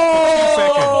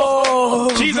 Oh!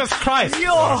 2 seconds. Jesus Christ.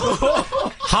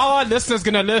 How are listeners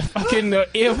gonna live? Fucking their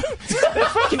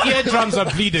fucking eardrums are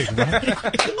bleeding. Man.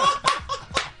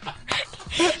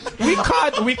 We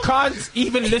can't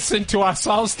even listen to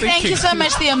ourselves thinking. Thank you so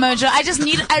much, Theo Mojo.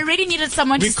 I really needed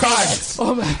someone to We say can't. that.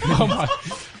 Oh my.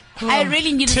 I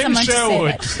really needed Tim someone to say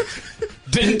Sherwood that.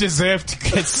 didn't deserve to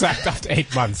get sacked after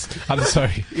 8 months. I'm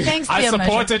sorry. Thanks, I Theo Mojo.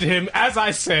 supported him, as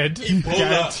I said.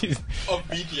 Guaranteed. Of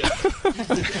media.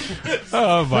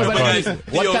 Oh my But God. guys, Theo,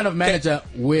 what kind of manager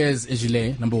wears a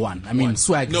gilet? Number one. I mean,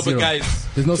 swag. No, zero. but guys,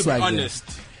 There's no to swag be there. honest,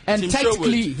 And Tim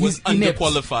tactically, Sherwood was he's inept.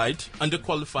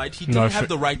 underqualified. He didn't have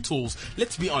the right tools.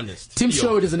 Let's be honest. Tim Theo,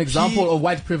 Sherwood is an example of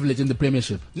white privilege in the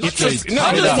Premiership. Not It's just, just-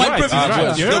 not no, just you're white right, privilege, you're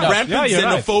right, the you're right. rampant Yeah, you're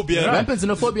right. xenophobia Rampant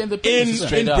xenophobia in the in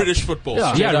Premiership. British football.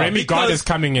 Yeah. Yeah, up. Remy Gard is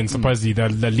coming in, supposedly,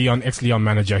 the ex-Leon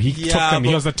manager. He took Yeah, them. He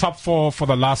but- was the top 4 for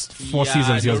the last 4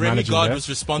 seasons he was Remy managing Gard there. was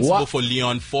responsible What? for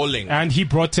Leon falling. And he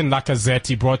brought in Lacazette,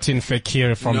 he brought in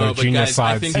Fekir from No, the but junior guys,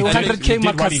 I sides. think- He Hey, did- 100k he did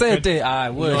what he could. Macassette. I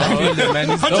feel it, man.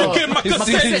 He's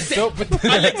 100K dope.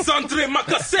 Macassette. Alexandre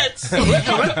Macassette.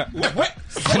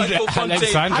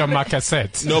 Alexandra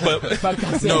Macassette. No, but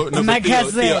no, but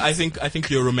Macassette. Theo, I think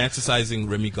you're romanticizing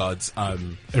Remy Gard's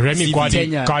Remy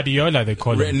CV. Guardiola, they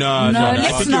call him. No, No, I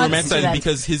let's think you're not do romanticizing that.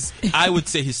 because I would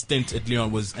say his stint at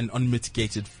Lyon was an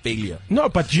unmitigated failure. No,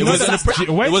 but you It know was, that, it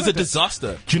was a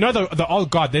disaster. Do you know the old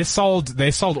guard? They sold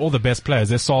all the best players.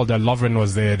 They sold Lovren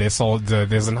was there. They sold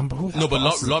there's a number. No, but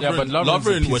Lovren's a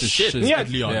Lovren piece was of shit shit. Yeah. at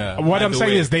Lyon. Yeah. What By I'm the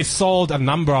saying way. is they sold a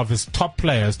number of his top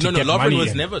players to No, get Lovren money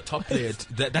was in. never top player.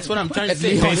 That's what I'm trying to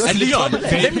say. Lyon. At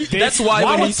Lyon, that's why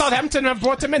when would he's Southampton have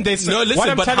brought him in? They no, what listen,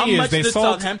 I'm but how telling you is much they did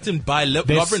sold. Southampton buy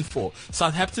Lovren for?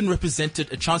 Southampton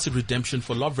represented a chance of redemption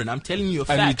for Lovren. I'm telling you a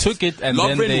fact. And he took it, and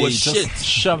Lovren then they was just shit.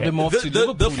 shoved him off The- to the-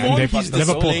 Liverpool. the man. form They he's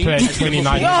Liverpool displaying played at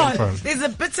 29 Liverpool. million for him. There's a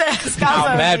bitter Oh,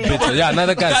 scar. mad bitter. Yeah,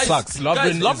 another guy Guys, sucks.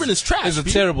 guys, Lovren is trash. Is a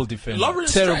B. terrible defender. Lovren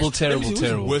is terrible, trash. terrible, Maybe he was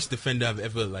terrible. the worst defender I've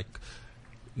ever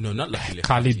No, not luckily.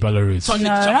 Khalid Belarus. No,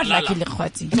 not like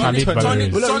Likhwati. Khalid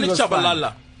Belarus. Sonic was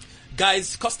Chabalala.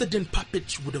 Guys, Kostadin Papic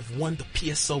would have won the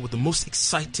PSL with the most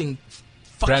exciting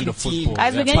Brand fucking of team. football.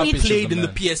 Guys, we're gonna He need- played in the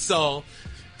man. PSL.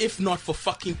 If not for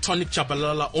fucking Tonic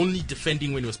Chabalala only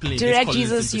defending when he was playing Direct against Collins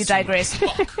Jesus, you and digress.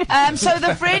 Bassoul. So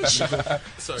the French,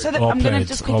 Sorry. All I'm going to played,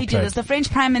 just all quickly do played. this. The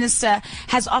French Prime Minister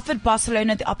has offered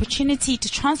Barcelona the opportunity to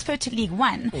transfer to League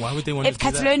One Why would they want if to do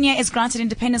that? Catalonia is granted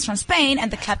independence from Spain and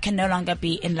the club can no longer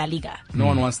be in La Liga. No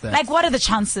one wants that. Like, what are the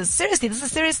chances? Seriously, this is a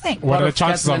serious thing. What are the of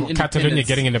chances of Catalan Catalonia independence?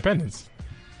 getting independence?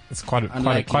 It's quite a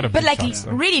But big like, chance.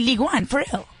 really, League One, for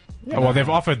real. Well, they've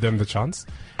offered them the chance.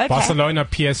 Okay. Barcelona,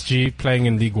 PSG playing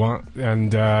in Ligue 1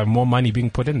 and more money being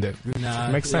put in there.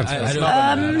 It makes sense. It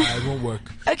won't work.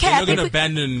 Okay, They're I not think going to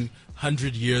abandon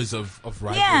 100 years of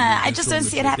rivalry. Yeah, I and just so don't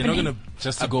see it Madrid. They're happening. not going to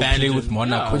Just to go play with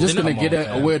Monaco. We're just They're going to not-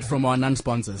 get a word from our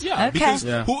non-sponsors. Yeah, Okay. because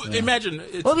Yeah. imagine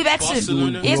it's We'll be back soon.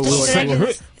 Barcelona. Yes, We'll- Mr. we'll-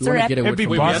 Records. We want to get a word It'd be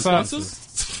from Wait, we have Barca.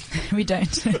 sponsors? We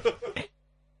don't.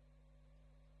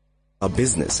 Our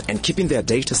business, and keeping their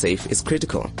data safe is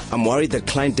critical. I'm worried that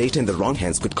client data in the wrong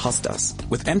hands could cost us.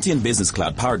 With MTN Business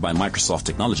Cloud powered by Microsoft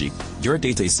technology, your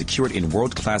data is secured in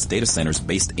world-class data centers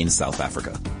based in South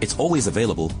Africa. It's always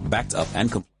available, backed up,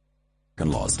 and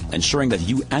laws, ensuring that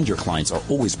you and your clients are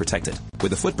always protected.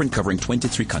 With a footprint covering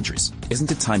 23 countries,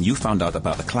 isn't it time you found out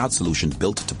about a cloud solution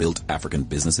built to build African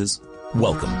businesses?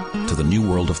 Welcome to the new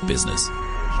world of business.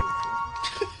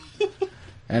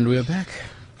 And we're back.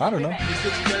 I don't know. You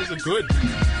guys are good.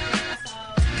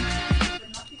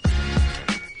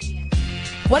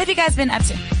 What have you guys been up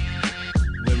to?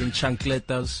 Wearing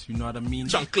chancletas, you know what I mean? I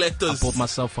Chancletas. bought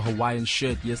myself a Hawaiian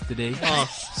shirt yesterday.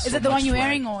 Is it the one you're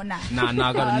wearing or not? Nah,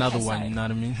 I got Oh, another okay, one, sorry. you know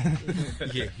what I mean?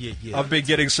 Yeah. I've been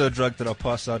getting so drunk that I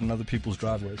pass out in other people's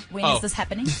driveways. When is this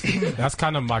happening? That's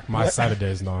kind of like my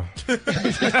Saturdays now.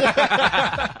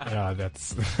 Yeah,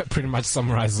 that's pretty much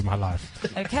summarizes my life.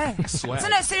 Okay. So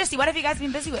no, seriously, what have you guys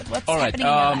been busy with? What's All right, happening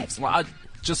in your lives? well, I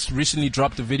just recently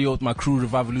dropped a video with my crew,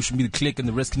 Revolution Be the Click, and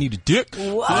the rest can eat a dick.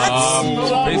 What?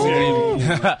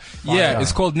 Basically, yeah,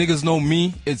 it's called Niggas Know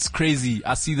Me. It's crazy.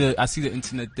 I see the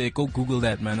internet there. Go Google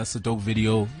that, man. That's a dope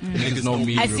video. Niggas Know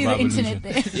Me. I see the Revolution.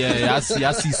 internet there. Yeah,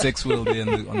 I see Sex Will there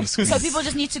on the screen. So people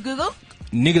just need to Google?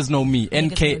 Niggas Know Me.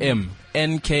 Niggas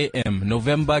NKM.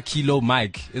 November Kilo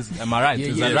Mike. Am I right?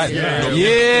 Is that right?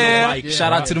 Yeah. Mike.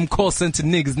 Shout out to them call center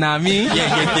niggas, know what I mean?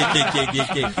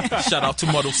 Yeah. Shout out to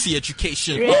Model C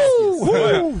Education.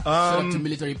 Shout out to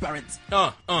military parents.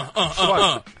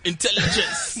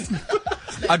 Intelligence.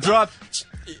 I dropped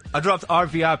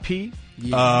RVIP.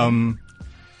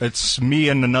 It's me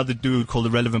and another dude called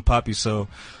Irrelevant Poppy. So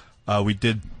we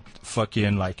did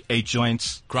fucking like 8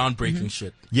 joints. Groundbreaking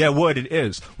shit. Yeah, word it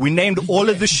is. We named all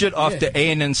of the shit after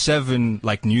ANN7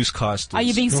 like newscasters. Are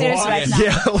you being serious right now?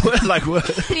 Yeah, like what?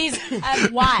 Please,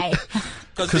 why?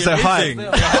 Because they're high.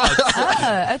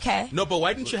 Oh, okay. No, but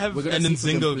why didn't you have We're gonna an see if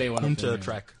we can Nzinga play one of into them, a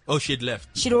track? Oh, she had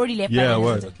left. She'd already left. Yeah, by then.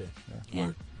 word. Okay.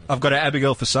 Yeah. I've got an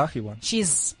Abigail Fasaki one.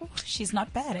 She's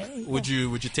not bad, eh? Would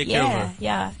you take care of her?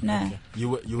 Yeah, no. You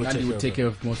would Andy would take care care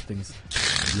of most things.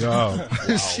 Yo.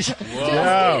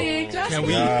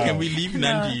 Can we leave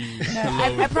Nandi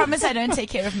alone? I promise I don't take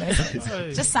care of most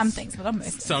things. Just some things, but not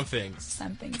most things. Some things.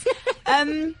 Some things.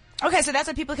 Okay, so that's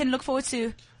what people can look forward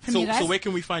to from you guys. So where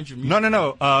can we find you?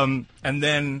 No. And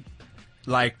then,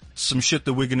 like, some shit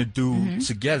that we're gonna do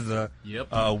together. Yep.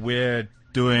 We're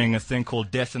doing a thing called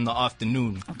Death in the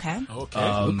Afternoon. Okay.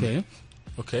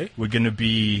 Okay. We're gonna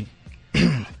be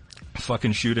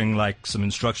fucking shooting like some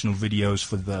instructional videos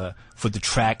for the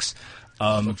tracks.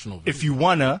 Instructional If you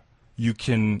wanna, you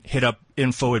can hit up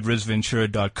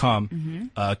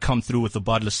info@rizventura.com. Come through with a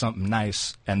bottle of something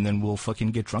nice, and then we'll fucking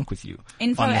get drunk with you.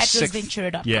 Info On the at 6th.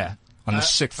 rizventura.com. Yeah, on the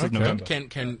 6th of November.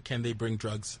 Can they bring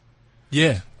drugs?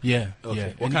 Yeah.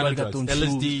 Okay. What kind of drugs?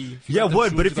 LSD. Yeah,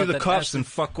 word. But if you're got the that cops, acid. then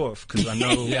fuck off, because I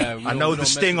know we I don't- know we the don't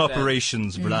sting mess with that.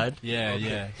 operations, blood. Yeah.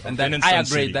 And Been then in I Sun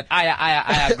upgrade City. that.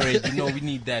 I upgrade. You know, we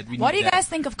need that. What do you guys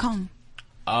think of Kong?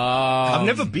 I've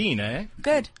never been, eh?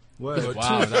 Good. Word.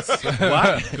 Wow, that's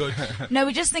What? Good. No,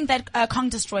 we just think that Kong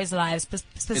destroys lives.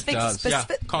 Specific. does. Yeah.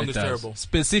 Kong is It does. terrible.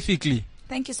 Specifically.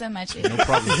 Thank you so much. No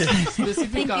problem. Thank you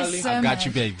so I much. got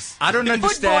you, babes. I don't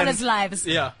understand. Footballers' lives.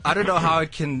 Yeah. I don't know how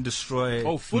it can destroy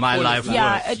my footballers' life.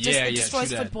 Yeah, worth. it destroys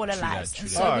true that, footballer true that, lives. true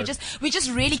And that. so we just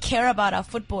really care about our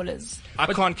footballers. I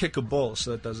can't kick a ball,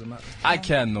 so it doesn't matter. I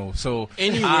can though. So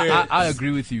Anywhere- I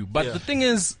agree with you. But Yeah. the thing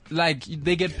is, like,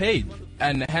 they get paid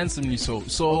and handsomely so.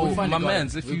 So We finally my got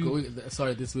man's, it. if you,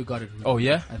 Sorry, we got it. oh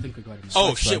yeah, I think we got it.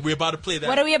 Oh shit, we're about to play that.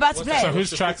 What are we about to play? So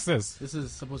whose track's this? This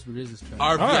is supposed to be Riz's track.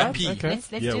 RVIP. Okay.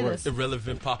 Let's Yeah, do word. this.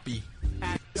 Irrelevant Poppy.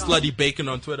 Slutty Bacon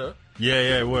on Twitter.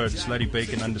 Yeah, word. Slutty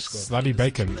bacon _ Slutty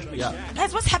bacon. Yeah.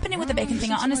 Guys, what's happening with the bacon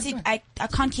thing? I honestly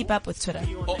can't keep up with Twitter.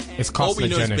 It's All we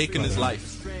know is carcinogenic, bacon by is the way.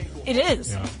 life. It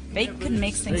is. Yeah. Bacon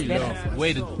makes things better.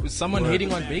 wait, is someone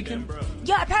hating on bacon?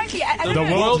 Yeah, apparently. I don't The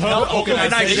know. World Health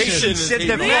Organization is said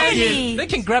that Really? They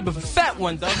can grab a fat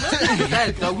one, dog.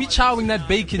 That, dog. We chowing that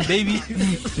bacon, baby.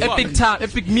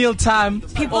 Epic meal time.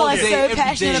 People all are day, so every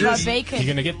passionate day. about You're bacon.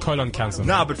 gonna get colon cancer.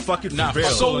 Nah, but fuck it for real.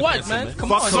 So what, man? Come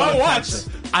Fuck on. colon cancer.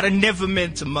 I'd have never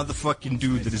met a motherfucking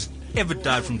dude that is ever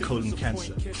died from colon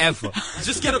cancer. Ever.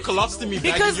 Just get a colostomy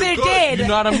bag. Because and they're you're good. dead. You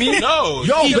know what I mean? No.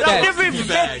 Yo, eat but that. I've never even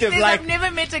met them. I've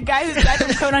never met a guy who's died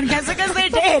from colon cancer because they're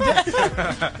dead.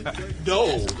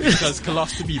 No, because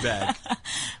colostomy bag.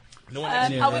 No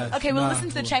one Okay, we'll listen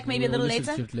to the track maybe a little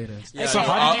later. Yeah, So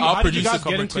how did you guys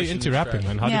get into rapping,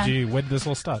 man? Where did this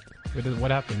all start?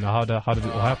 What happened? How did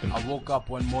it all happen? I woke up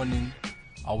one morning,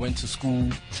 I went to school,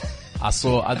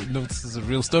 no, this is a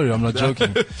real story, I'm not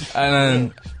joking. And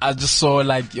then I just saw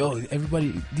like, yo,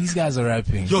 everybody, these guys are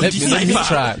rapping. Yo, let me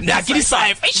try. Nah, get it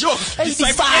safe. Yo,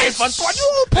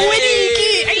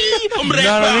 You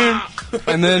know what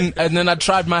I mean? And then I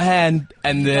tried my hand,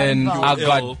 and then I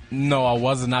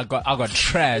wasn't. I got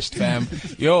trashed, fam.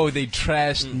 Yo, they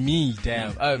trashed me,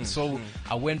 damn. So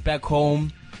I went back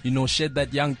home, shed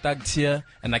that young thug tear,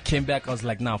 and I came back. I was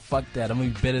like, nah, fuck that. I'm gonna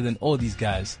be better than all these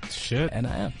guys. Shit. And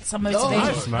I am. Some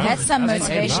motivation. man. That's some That's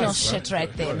motivational nice, shit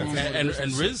right there, man.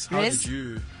 And Riz, how Riz? did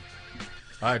you?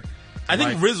 I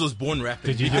think Riz was born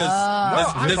rapping. Did you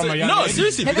just?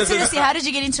 Seriously. No, but seriously, how did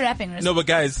you get into rapping, Riz? No, but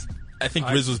guys, I think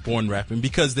Riz was born rapping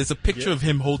because there's a picture of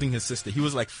him holding his sister. He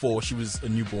was like 4, she was a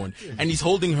newborn, and he's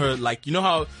holding her like, you know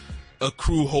how a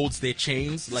crew holds their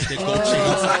chains, like they're called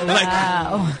chains,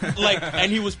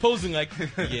 and he was posing like,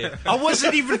 yeah. I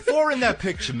wasn't even 4 in that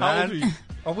picture, man.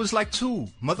 I was like 2.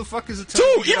 Motherfuckers are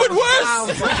 2, even worse. I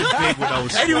was fucking big when I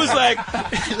was And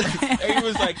he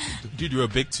was like, dude, you're a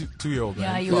big 2-year-old, man.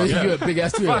 Yeah, you are. You're a big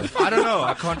ass too. I don't know.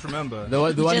 I can't remember. The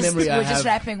one memory I We're just have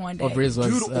rapping one day. of Riz was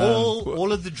Dude,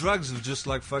 all of the drugs have just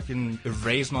like fucking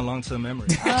erased my long-term memory.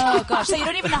 Oh gosh, so you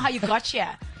don't even know how you got here.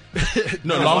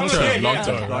 No, long term,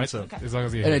 right? Okay. As long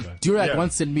as you have that. Durak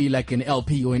once sent me like an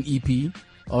LP or an EP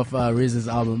of Riz's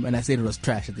album, and I said it was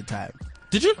trash at the time.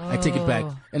 Did you? I take it back,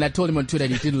 and I told him on Twitter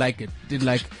that he didn't like it. Riz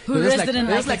It didn't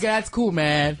was like it. yeah, that's cool,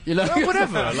 man.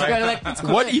 Whatever. It's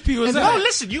cool. What EP was No, that?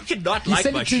 listen, you cannot He like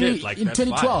sent my it to shit me like in that's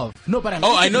 2012. No, but I Oh,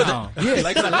 like I it know now. that. Yes, I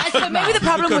like it So maybe the now.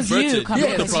 problem was converted. you.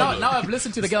 Yeah, Yes, now I've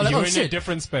listened to the guy. Like, You oh were in a shit.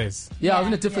 different space. Yeah, I was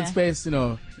in a Yeah, different yeah. space.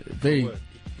 Very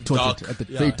tortured Dark. at the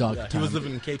very dark He time. was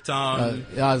living in Cape Town.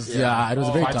 it was a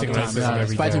very dark Fighting time. racism Yeah,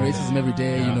 every fighting day. racism every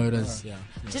day. It was.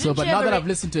 Didn't But you now ever that I've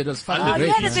listened to it, it was fucking Oh, great.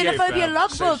 you had a man. xenophobia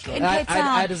logbook in Cape Town.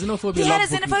 I had a xenophobia He had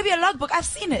a logbook. xenophobia logbook. I've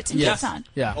seen it in Cape Town.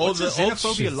 Yeah. all the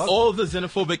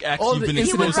xenophobic acts All you've the been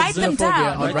He would incidents exposed write to. them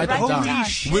down. I'd write them down.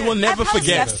 We will never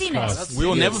forget. I've seen it. We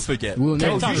will never forget. We will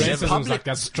never Cape Town forget. racism is like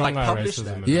that stronger publish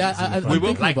racism. that. Yeah, I'm We will.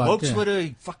 thinking like about folks it. would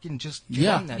have fucking just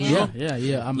Yeah, done that.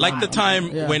 yeah. Like the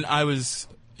time yeah. when I was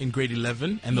in grade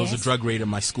 11 and there was a Yes. drug raid at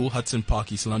my school, Hudson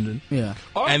Park, East London. Yeah.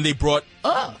 And they brought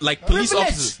like police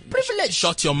officers. Privilege.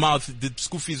 Shut your mouth. The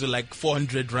school fees were like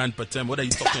 400 rand per term. What are you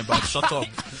talking about? Shut up.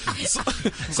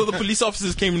 So the police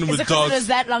officers came in Is with it because it dogs. was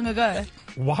that long ago?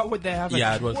 Why would they have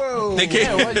Yeah, it was. Whoa. They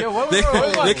came.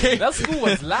 They came. That school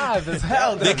was live as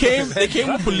hell. They came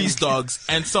with police dogs,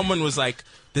 and someone was like,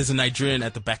 "There's a Nigerian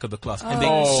at the back of the class," and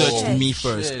they searched shit. me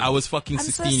first. Shit. I was fucking I'm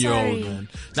so 16-year-old, sorry. man.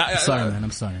 Now, Sorry, man.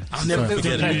 I'm sorry. I'll never Sorry.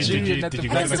 forget it. Did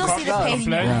you I guys can still see the pain.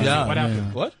 complain? Yeah. What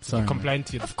happened? What? Sorry. Complain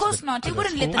to you. Of course not. You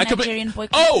wouldn't let the I could be- Nigerian boy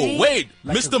Oh, complain. wait,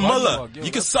 Mr. Muller,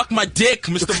 you can suck my dick,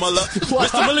 Mr. Muller.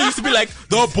 Mr. Muller used to be like,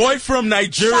 the boy from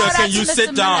Nigeria, Shout out can to you Mr.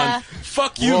 sit down? Muller.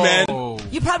 Fuck you, man.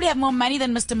 You probably have more money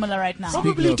than Mr. Muller right now.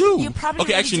 Probably do. You probably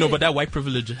Okay, really actually, do. no, but that white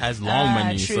privilege has long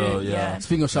money, true, so yeah.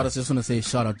 Speaking of shout outs, I just want to say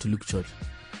shout out to Luke Church.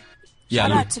 Yeah, Shout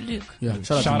Luke. out to Luke. Yeah,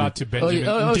 Shout out to Benjamin.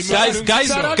 Guys,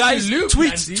 Shout out guys, to Luke,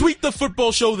 tweet Mandy. tweet the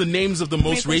football show the names of the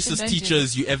most Great question, racist don't you?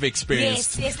 teachers you ever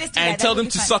experienced, Yes, let's do and that. tell That them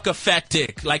would to be fun. suck a fat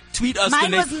dick. Like tweet us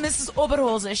Mine the was name. Mrs.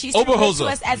 Oberholzer. She used to refer Oberholzer. to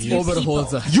us as you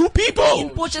Oberholzer. You In people.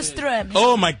 Potchefstroom.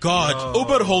 Oh my God,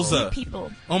 Oberholzer. People.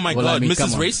 Oh my Well, God, I mean, Mrs.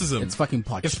 come on. Racism. It's fucking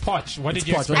poch. It's Poch. What did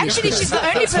you Poch. expect? Actually, she's the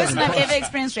only person I've ever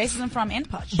experienced racism from in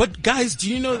Poch. But guys, do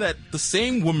you know that the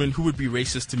same woman who would be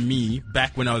racist to me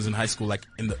back when I was in high school, like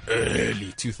in the early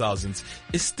 2000s,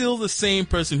 is still the same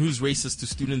person who's racist to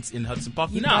students in Hudson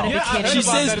Park now. gotta be kidding. She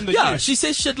about that says, in the yeah, news. she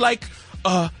says shit like,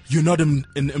 you're not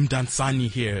Mdansani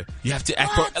here. You have to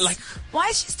act What? like Why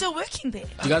is she still working there? Do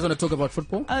you guys want to talk about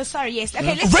football? Oh, sorry, yes. Okay,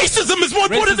 let's... racism is more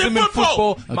important Racism than in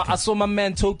football. football. I saw my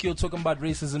man Tokyo talking about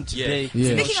racism today. Yeah. You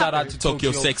know, Speaking shout of- out to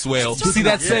Tokyo sex whale. You see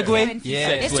that segue?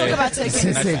 Let's talk about Tokyo.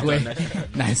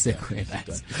 Segue. Nice segue.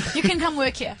 Nice. You can come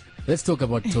work here. Let's talk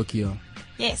about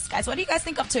Yes, guys. What do you guys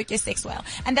think of Tokyo sex whale?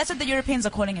 And that's what the Europeans are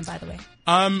calling him, by the way.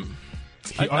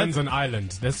 He owns an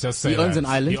island. Let's just say He owns an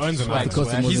island. He owns an Off the island.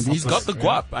 coast of He's Mozambique. got the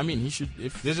guap. I mean, he should.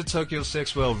 If There's a Tokyo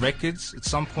Sex Whale Records at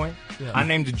some point. I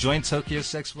named the joint Tokyo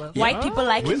Sex Whale. White people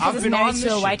like him I've because he's been married on to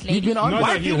this a shit. white lady. You've been on.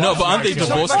 no, but aren't they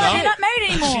divorced They're now? not married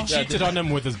anymore. She cheated on him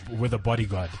with a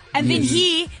bodyguard. And then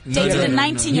he dated a He had a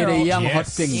 19-year-old. young hot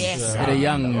Yes. thing. Yes. He had a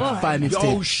young fire Yo,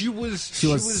 mixtape. she was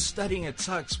studying at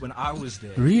Tux when I was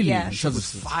there. Really? Yeah. She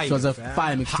was fire, She was a fam.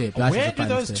 fire mixtape. Yeah, she was Where a do fire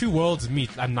those mixtape. two worlds meet?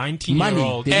 A Money.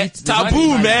 19-year-old. They-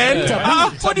 Taboo, man.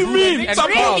 Taboo. What do you mean? Taboo.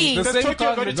 Really? Does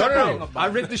Tokyo go to No, Japan? no, I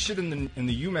read this shit in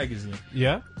the U magazine.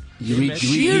 Yeah. You read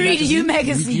You read U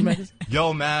magazine.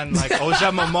 Yo, man, like I was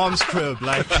at my mom's crib,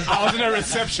 like I was in a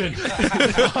reception.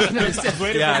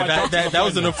 Yeah, that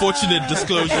was an unfortunate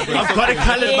disclosure. I've got a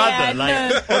colored Yeah, mother.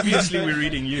 Like no. obviously we're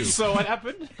reading you. So what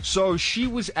happened? So she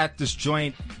was at this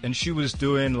joint and she was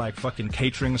doing like fucking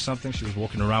catering or something. She was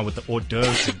walking around with the hors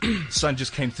d'oeuvres and son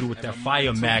just came through with that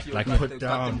fire mac, like put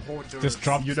down. Just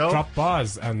drop, You know? drop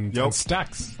bars and Yup.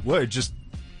 stacks. Word, just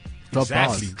Drop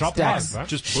exactly. bars. Drop Stacks. bars, man.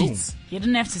 Just boom. Sheets. You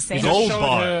didn't have to say Just that. Gold showed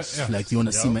bars. her- yeah. Like, you want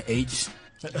to see my age?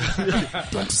 Do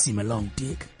you want to see my long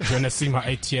dick? You want to see my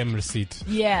ATM receipt?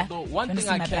 Yeah. So one Gonna thing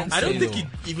see I my can bank I don't say think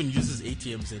though- he even uses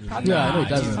ATMs anymore. Yeah, I know it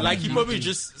doesn't. Like he probably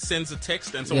just sends a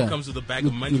text and someone comes with a bag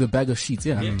of money. With a bag of sheets,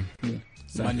 yeah.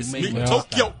 Money Me- maker.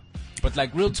 Tokyo. But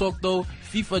like real talk though,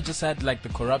 FIFA just had like the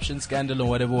corruption scandal or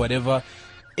whatever.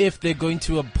 If they're going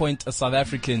to appoint a South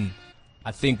African,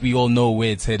 I think we all know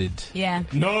where it's headed. Yeah.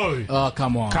 No. Oh,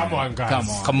 come on. Come on, guys. Come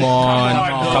on. Come on,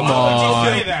 come on.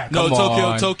 Say that. No, Come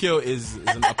on. Tokyo is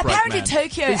an upright Apparently man.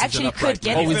 Tokyo actually upright could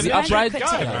get man. it. Oh, is he Apparently upright? could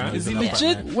Guy, take it. man. Is he He's an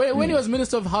legit? upright When he was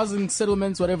Minister of Housing,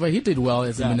 Settlements, whatever, he did well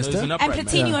as a man. No, he's minister. an And upright man.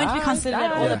 Platini won't be considered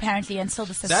at all, Yeah. apparently, until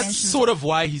the suspension. That's sort of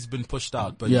why he's been pushed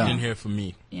out, but Yeah. you didn't hear from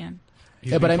me. Yeah.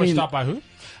 He's Yeah, but been I pushed mean- out by who?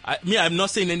 I'm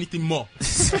not saying anything more.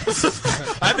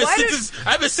 I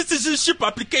have a citizenship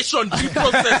application due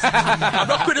process. I'm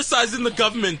not criticizing the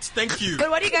government. Thank you.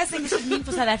 But what do you guys think this would mean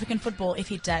for South African football if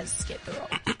he does get the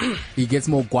role? He gets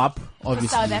more guap, obviously.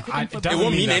 South African It football. It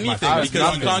won't mean that much. anything It's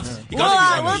because you nothing. can't. You Will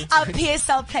can't our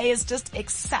PSL players just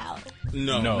excel?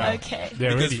 No. Okay. They're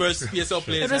Because already. first PSL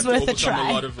players It was have to worth a overcome try.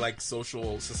 a lot of like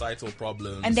social, societal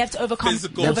problems. And they have to overcome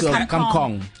Physical. They have to overcome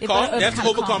Kong. They've got They have to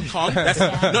overcome Kong. That's,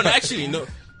 no, actually, no.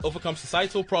 Overcome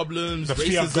societal problems, The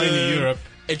fear of going to racism, Europe.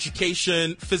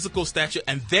 education, physical stature,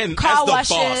 and then Car as the washes.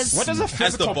 boss. What does the as the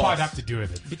physical boss. part have to do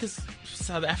with it? Because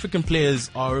South African players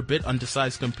are a bit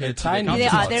undersized compared to their tiny. They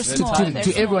counterparts. are. They're small. To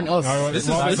They're everyone small. else. This is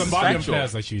Zimbabwean factual.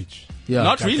 players are huge. Yeah.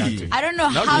 Not really. Gigantic. I don't know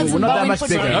Not how really. We're not that Zimbabwean much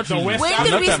football. bigger. Not the West When Ham.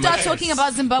 did not we that start much. talking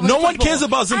about Zimbabwean No football? one cares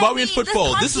about Zimbabwean I mean, football.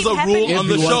 can't This is keep a rule happening. on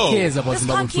the Everyone show. cares about This Zimbabwean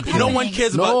can't keep football. No one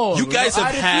cares about. No, You guys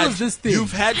I have refuse this thing.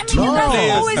 You've had I two mean, you guys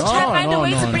players. always try to find a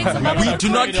way to bring Zimbabwean We do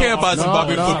not care about No,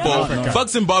 Zimbabwean no, football. no, no. Fuck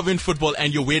Zimbabwean football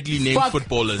and your weirdly named Fuck-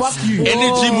 footballers. fuck you.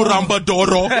 Energy Oh. Muramba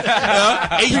Doro.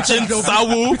 Agent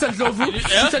Sawu. Peter Ndlovu.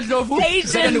 Peter Ndlovu.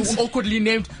 Is that an Agent. awkwardly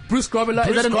named Bruce Grobbler?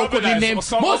 Is that an Grobbler awkwardly is named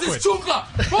so Moses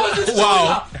Chunga? Moses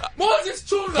Wow. Chunga. Moses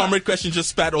Chunga. Comrade question just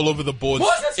spat all over the boards.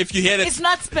 Moses- If you hear it, It's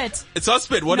not spit. it's not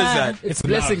spit. What is No. that? It's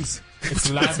blessings.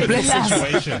 It's last blessings.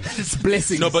 situation. It's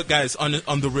blessings. No, but guys, on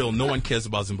the real, no one cares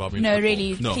about Zimbabwean No, football.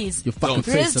 really, No. please. You fucking Don't.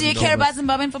 face Riz, do you of care Ndlovu. about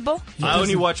Zimbabwean football? I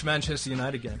only watch Manchester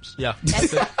United games. Yeah,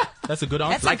 that's a good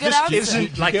answer. That's a good answer. this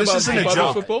isn't a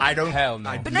joke. Football? I don't. Hell no.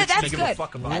 I But no, that's give a good.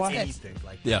 fuck about That's good. anything.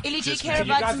 Like, Yeah. Illy, do you care You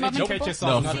about guys Zimbabwean educate football?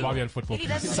 yourself No. on Zimbabwean football. Illy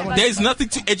doesn't care about There's nothing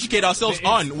to educate ourselves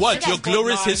on. What? Okay. Your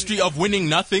glorious Sport history of winning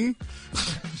nothing?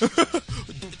 Super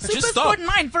Just Sport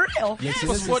stop. 9, for real.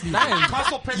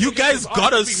 You guys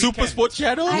got a Super Sport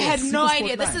channel? I had no Super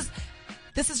idea. Sport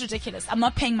This is ridiculous. I'm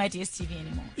not paying my DSTV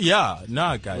anymore. Yeah,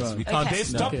 nah, guys, we can't. Okay. They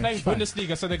stopped Okay, playing fine.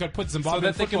 Bundesliga so they could put Zimbabwean So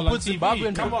that they can football put on TV.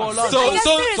 Zimbabwean Come football on. on. So, Are you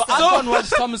so, serious? So I so, can't watch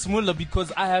Thomas Muller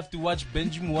because I have to watch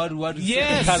Benjamin Waru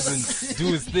Yes. Cousins do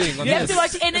his thing. On You have this. to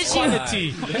watch Energy.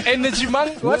 Quality. Energy man.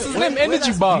 What's his name?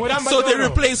 Energy bar. Muramba so they Doro.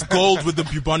 replaced gold with the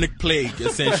bubonic plague,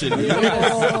 essentially.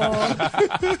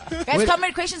 Guys,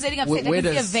 comment questions getting upset. I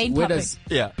can see a vein where popping. does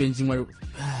Yeah. Benjamin?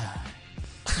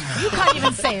 You can't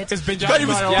even say it. It's Can't even-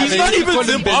 Benjamin. he's they not used to even call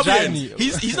him Zimbabwean.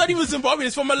 Benjani. He's not even Zimbabwean.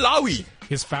 He's from Malawi.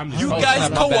 His family. You Oh, guys my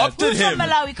bad. co-opted Who's from him.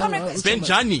 Malawi? Comment questions.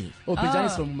 Benjani. Oh, Benjamin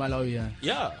is from Malawi. Yeah.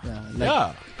 Yeah.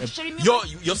 like- Yeah. Should we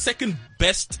move Your second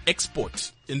best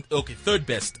export. Third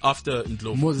best after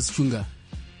Ndlovu. Moses Chunga.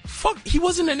 Fuck, he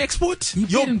wasn't an export. He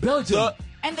played in Belgium.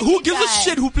 And the Who kid gives a died.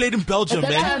 shit who played in Belgium,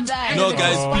 And the man? kid died. No,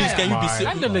 guys, Oh, please, can you be my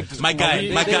serious? God. My guy,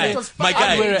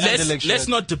 I'd wear an let's Anderlecht shirt.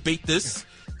 not debate this.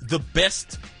 The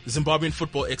best Zimbabwean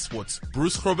football exports: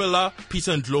 Bruce Grobbler,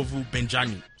 Peter Ndlovu,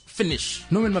 Benjani. Finish.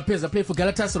 Norman Mapeza played for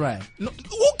Galatasaray. No,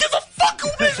 who gives a fuck who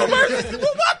plays for America?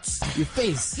 What? Your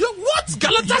face. What? What?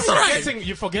 Galatasaray?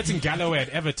 You're forgetting Galloway at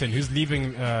Everton, who's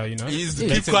leaving, He's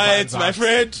keep quiet, my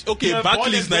friend. Okay,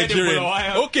 Barkley's Nigerian.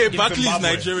 Okay, Barkley's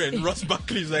Nigerian. Ross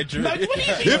Barkley's Nigerian.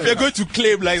 If you're going to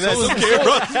claim like that,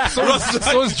 okay, Ross.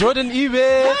 So is Jordan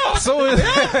Ebe. So is...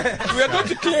 We are going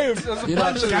to claim.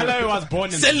 Galloway was born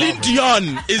in Celine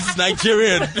Dion is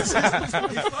Nigerian.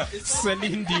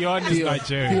 Celine Dion is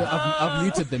Nigerian. I've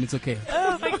muted them. It's okay.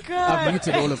 Oh my god. I've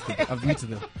muted all of them. I've muted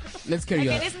them. Let's carry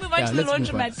on. Okay, let's move on to the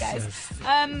laundromat,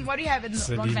 guys. What do you have in the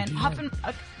laundromat?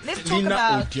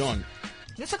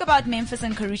 Let's talk about Memphis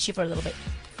and Karuchi for a little bit.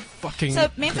 So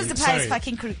Memphis Depay is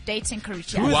fucking dating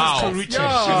Karuchi. Wow.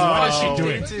 What is she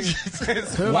doing?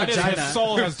 Her vagina. Her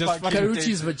soul has just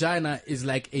Karuchi's vagina is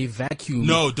like a vacuum.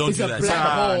 No, don't It's do a that. black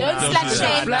hole. Don't slut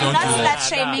shame. We're not slut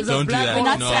shaming. Don't do We're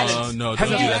not that. slut. No, Has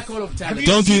don't a do black that. hole of talent.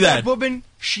 Don't do that. Woman,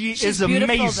 she She's is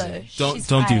beautiful, amazing. though.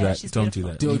 Don't do that. She's Don't do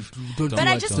beautiful. that. But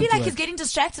I just feel like he's getting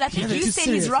distracted. I think you he's said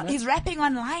serious, he's rapping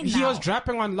online now. He was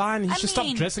rapping online. He should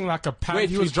stop dressing like a pantry Wait,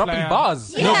 he was dropping player.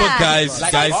 bars. Yeah. No, but guys,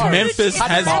 bars. Memphis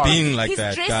has Bars. been like He's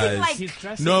that, dressing guys.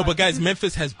 like- No, but guys,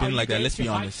 Memphis has been like that. Let's be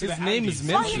honest. His name is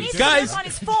Well, he Memphis. needs Guys, to work on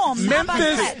his form. How about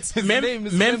Memphis, that? name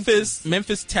is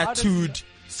Memphis tattooed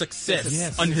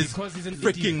success on his because he's an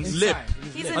freaking idiot. lip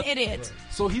He's an idiot.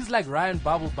 So he's like Ryan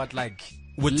Babel, but like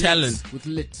with talent. With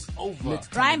lit. Lit.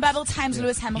 Ryan Babel times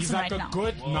Lewis He's Hamilton like right a now.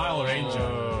 good Nile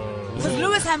Ranger. Because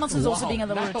Lewis Hamilton's also being a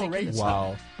little Nile ridiculous.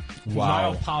 Wow.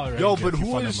 Nile Power Ranger. Yo, but if you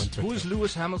who follow him is on Twitter.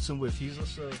 Lewis Hamilton with? He's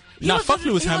also. Nah, was fuck with-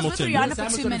 Lewis he was with Hamilton. Rihanna Lewis for 2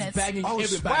 Hamilton is minutes. bagging Oh,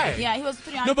 everybody. swag. Yeah, he was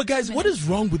with Rihanna. No, but for 2 guys, what minutes. is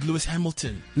wrong with Lewis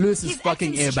Hamilton? Lewis is He's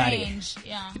fucking acting everybody. strange.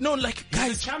 Yeah. No, like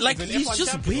guys, champion, like an he's F1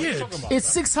 just champion. What are you weird. talking about? It's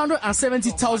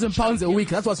 670,000 pounds a week.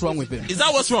 That's what's wrong with him. Is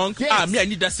that what's wrong? Yes. Me, I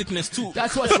need that sickness too.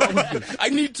 That's what's wrong with him. I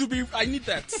need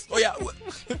that. Oh yeah.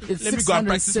 It's Let me go and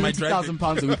practice my 670,000 driving.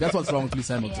 pounds a week. That's what's wrong with Lewis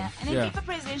Hamilton. Yeah. And then FIFA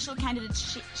presidential candidate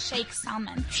Sheikh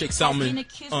Salman Sheikh Salman. has been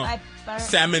accused by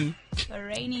Salmon.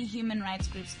 Bahraini human rights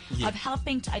groups of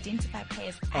helping to identify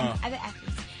players and other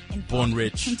athletes in Born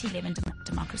rich. 2011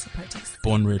 democracy protests.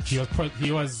 Born rich.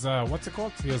 He was what's it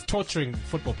called? He was torturing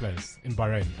football players in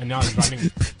Bahrain, and now he's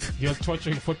running. He was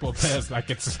torturing football players like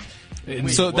it's.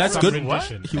 So that's some good.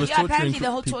 rendition. He was Yeah, torturing apparently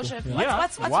the whole people. torture. Yeah.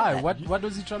 What's why? with that? What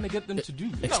was he trying to get them to do?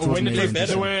 When they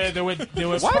Extraordinary.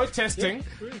 were protesting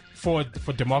for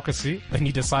democracy, and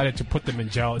he decided to put them in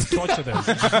jail and torture them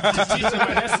to teach them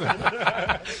a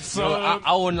lesson. So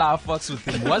I won't laugh fucks with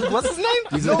him. What's his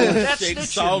name? Sheikh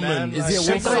Salman. Is he a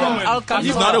Sheikh wolf? Salman.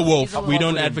 He's not a wolf. He's a We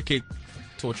don't wolf. advocate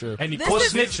torture. And he This calls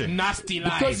is- this nasty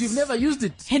lies. Because you've never used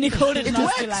it. And he called it It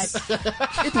nasty works.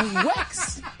 lies. It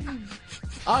works.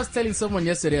 I was telling someone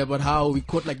yesterday about how we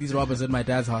caught like these robbers at my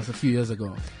dad's house a few years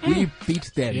ago. We beat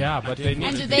them. Yeah, but they need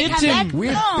And to do they Beat come him. back? We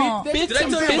No. beat them. Did I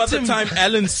tell you about the time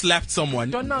Alan slapped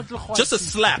someone? Just a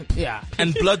slap. Yeah.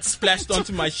 And blood splashed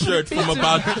onto my shirt from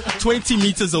about 20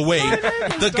 meters away.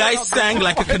 The guy sang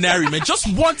like a canary, man. Just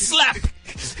one slap.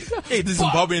 Hey, the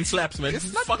Zimbabwean slaps, man.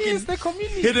 Fucking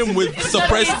hit him with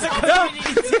suppressed.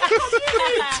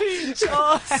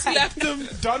 Slapped him.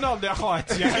 Donald their heart.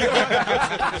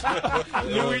 Yeah.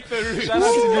 Louis Theroux.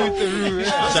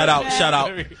 Shout out.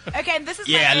 Okay, and this is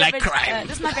Yeah, I my like favorite, crime.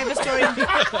 this is my favorite story.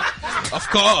 Of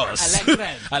course. I like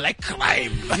crime. I like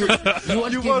crime. You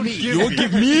won't give me. You won't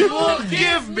give me?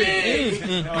 Give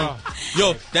me.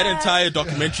 Yo, that entire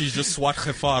documentary is just swat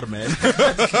khafar, man.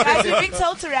 Guys, we've been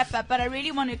told to wrap up, but I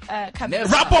really want to come Never.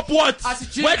 Wrap up what?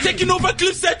 As a We're taking over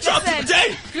Cliff Central Listen.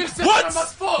 today. Cliff Central What?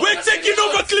 must fall. We're taking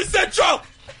over Cliff Central.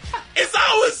 It's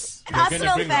ours. An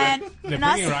Arsenal fan. They're an bringing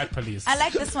Arsenal- riot police. I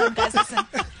like this one, guys. Listen.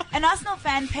 An Arsenal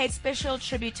fan paid special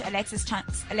tribute to Alexis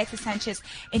Sanchez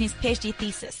in his PhD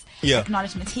thesis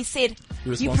acknowledgement. He said,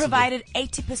 "You Responsible. provided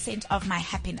 80% of my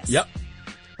happiness." Yep.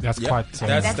 That's quite.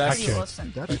 That's That's pretty accurate.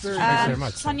 awesome. Thanks very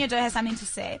much. Sonia Doe has something to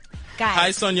say. Hi,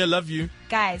 Guys, Sonia. Love you.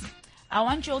 guys, I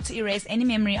want you all to erase any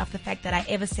memory of the fact that I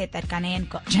ever said that Ghanaian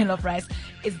jollof rice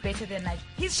is better than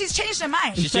Nigeria. She's changed her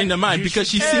mind. She changed her mind because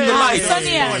she's seen the lights.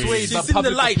 Sonia. She's seen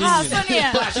the lights.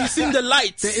 Sonia. She's seen the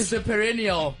lights. There is the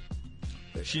perennial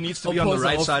She needs to be on the opposer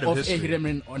right side of history.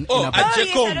 Ehremen on Oh, in yes, I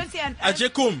Ajekum. don't see an-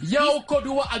 Ajekum. Yo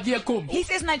Kodua Agiekum. He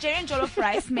says Nigerian jollof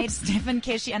rice made Stephen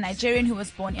Keshi, a Nigerian who was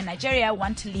born in Nigeria,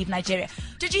 want to leave Nigeria.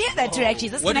 Did you hear that, Turek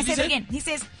Jesus? What Can I did say he it say? again? He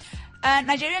says,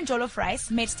 Nigerian jollof rice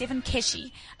made Stephen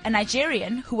Keshi, a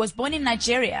Nigerian who was born in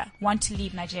Nigeria, want to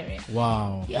leave Nigeria.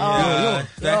 Wow. That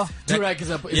Turek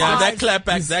is a that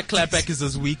clapback is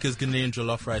as weak as Ghanaian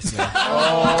jollof rice, man.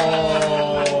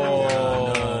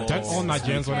 Don't all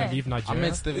Nigerians want Okay. to leave I Nigeria?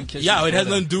 met Stephen Keshi. Yeah, it has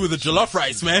nothing to do with the jollof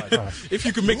rice, man. If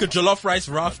you could make a jollof rice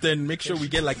raft, then make sure we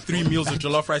get like 3 meals of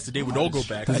jollof rice a day. We'd all go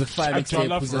back. There's a fire mixtape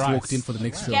jollof who's just rice. walked in for the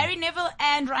next show. Gary Neville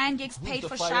and Ryan Giggs paid the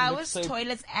for fire showers, mixtape?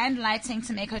 toilets, and lighting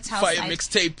to make hotel Fire sites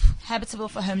mixtape. habitable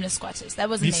for homeless squatters. That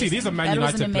was You amazing. see, these are Man that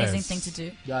was an United amazing players. thing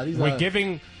to do. Yeah, these We're are,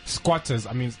 giving squatters,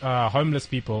 homeless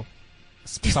people,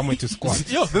 somewhere to squat.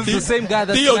 Yo, This is the same guy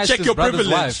that Theo, smashed check his your brother's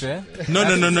privilege. wife, yeah? No.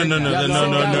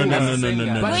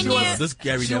 But When she you- was, This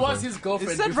Gary she Neville. was his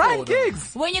girlfriend. Is that before, Ryan though. Giggs?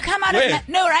 When you come out Where? of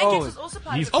no, Ryan Oh. Giggs was also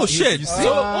part of it. Oh shit! You see?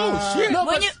 Oh shit! No,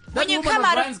 When but you- that when you woman come was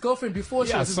out of- Ryan's girlfriend before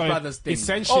she Yeah, was his so brother's thing.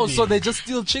 essentially, Oh, so they just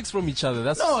steal chicks from each other.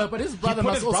 That's No, but his brother put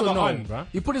must his also brother know. on, bruh.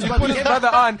 He put his put his brother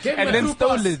on gave him and a then through stole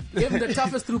pass, it. Gave him the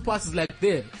toughest through passes like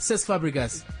there. Cesc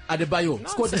Fabregas, Adebayo,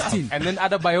 scored his team. And then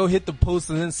Adebayo hit the post,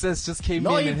 and then Cesc just came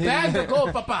No, in he and hit bagged the it.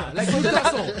 goal, Papa.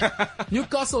 Like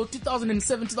Newcastle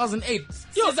 2007, 2008.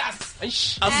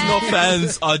 Arsenal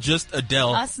fans are just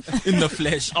Adele Us- in the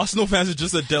flesh. Arsenal fans are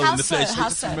just Adele How in the so? flesh. How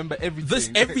so? Remember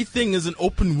everything. Everything is an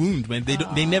open wound, man.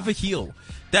 They never heal.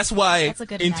 That's why That's a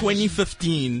good in analogy.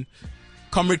 2015,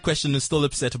 Comrade Question is still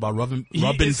upset about Robin He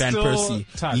Van is still Persie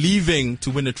touched. leaving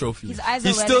to win a trophy. His eyes are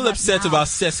He's welling still up upset now. about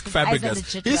Cesc His eyes are Fabregas.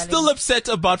 legit He's still welling. upset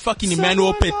about fucking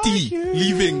Emmanuel Petit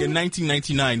leaving in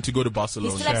 1999 to go to He's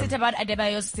Barcelona. still upset about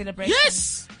Adebayo's celebration.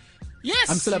 Yes! Yes!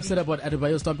 I'm still upset about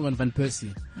Adebayo stomping on Van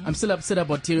Persie. I'm still upset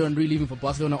about Thierry Henry leaving for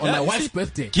Barcelona on Yeah, my you wife's see-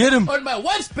 birthday. Get him. On my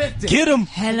wife's birthday. Get him.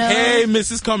 Hello. Hey,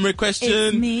 Mrs. Comrade Question.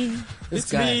 It's me. This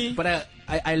It's guy. me. But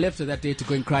I left her that day to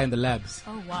go and cry in the labs.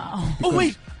 Oh wow. Oh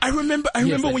wait, I remember I-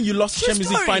 when you lost the True Champions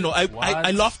League story. final.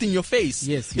 I laughed in your face.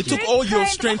 Yes, you It did. took all your Kind of.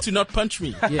 strength to not punch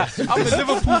me. Yes. I'm a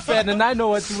Liverpool fan, and I know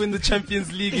what to win the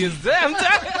Champions League is. Damn.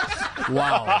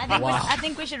 Wow. I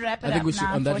think we should wrap it I think up we should.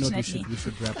 now. On that note, Unfortunately. we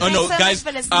should wrap. Oh up. no, Thanks so guys!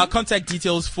 much for listening. Contact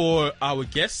details for our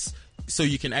guests, so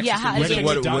you can actually. Yeah, how- Where can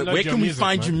we download where your can we music,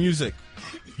 find man? your music?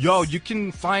 Yo, you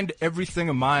can find everything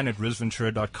of mine at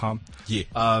rizventura.com.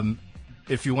 Yeah.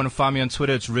 If you want to find me on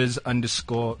Twitter, it's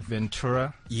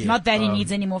Riz_Ventura. Yeah. Not that he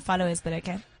needs any more followers, but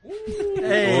okay.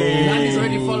 Nandy's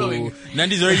already following.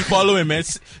 Nandy's already following, man.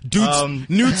 Dudes,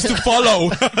 nudes to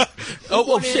follow.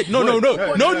 oh shit! No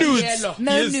nudes. No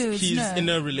nudes. He's no. in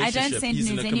a relationship. I don't send He's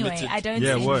in nudes a anyway. committed- I don't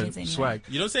Yeah, send word. nudes anyway. Swag.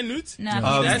 You don't send nudes? No, I've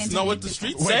never That's sent not any what the nudes.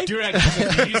 streets say. Wait,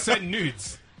 Durag, you said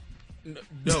nudes. No.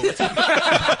 Okay. We're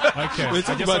I talking just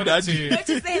about wanted that. to.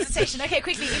 Notice the hesitation. Okay,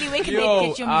 quickly, Illy, where can Yo, they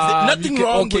get your music? Nothing you can-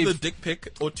 wrong okay. with a dick pic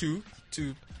or two.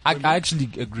 I actually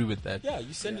agree with that. Yeah,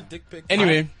 you send a dick pic.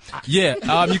 Anyway,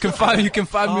 yeah, you can find me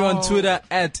on Twitter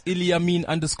at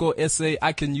Illyamin_SA.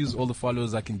 I can use all the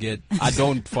followers I can get. I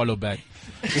don't follow back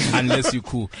unless you're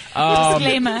cool.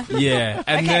 Disclaimer. Yeah,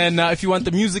 and Okay. then if you want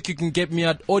the music, you can get me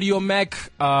at Audio Mac.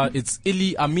 It's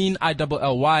Illyamin,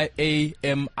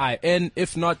 ILLYAMIN.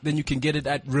 If not, then you can get it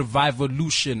at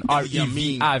Revivolution,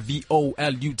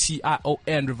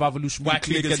 REVIVOLUTION. Revivolution. Whack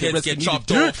Click niggas' and the heads rest get you chopped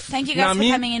need to do. off. Thank you Know guys what for I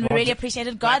mean? coming in. We really appreciate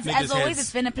it. Gods, niggas' as always, heads.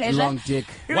 it's been a pleasure. Long dick.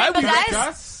 Remember, Why we-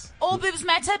 guys, all boobs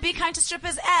matter. Be kind to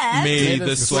strippers and... May the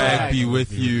the swag be with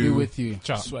Be you. with you.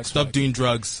 Stop doing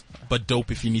drugs, but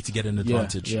dope if you need to get an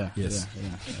advantage. Yes.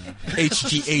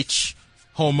 HGH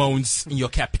hormones in your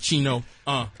cappuccino.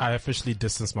 I officially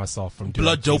distance myself from doing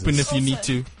Blood doping Jesus. if you need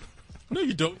to. No,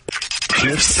 you don't.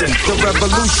 The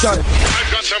revolution.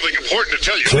 I've got something important to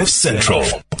tell you.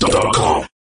 CliffCentral.com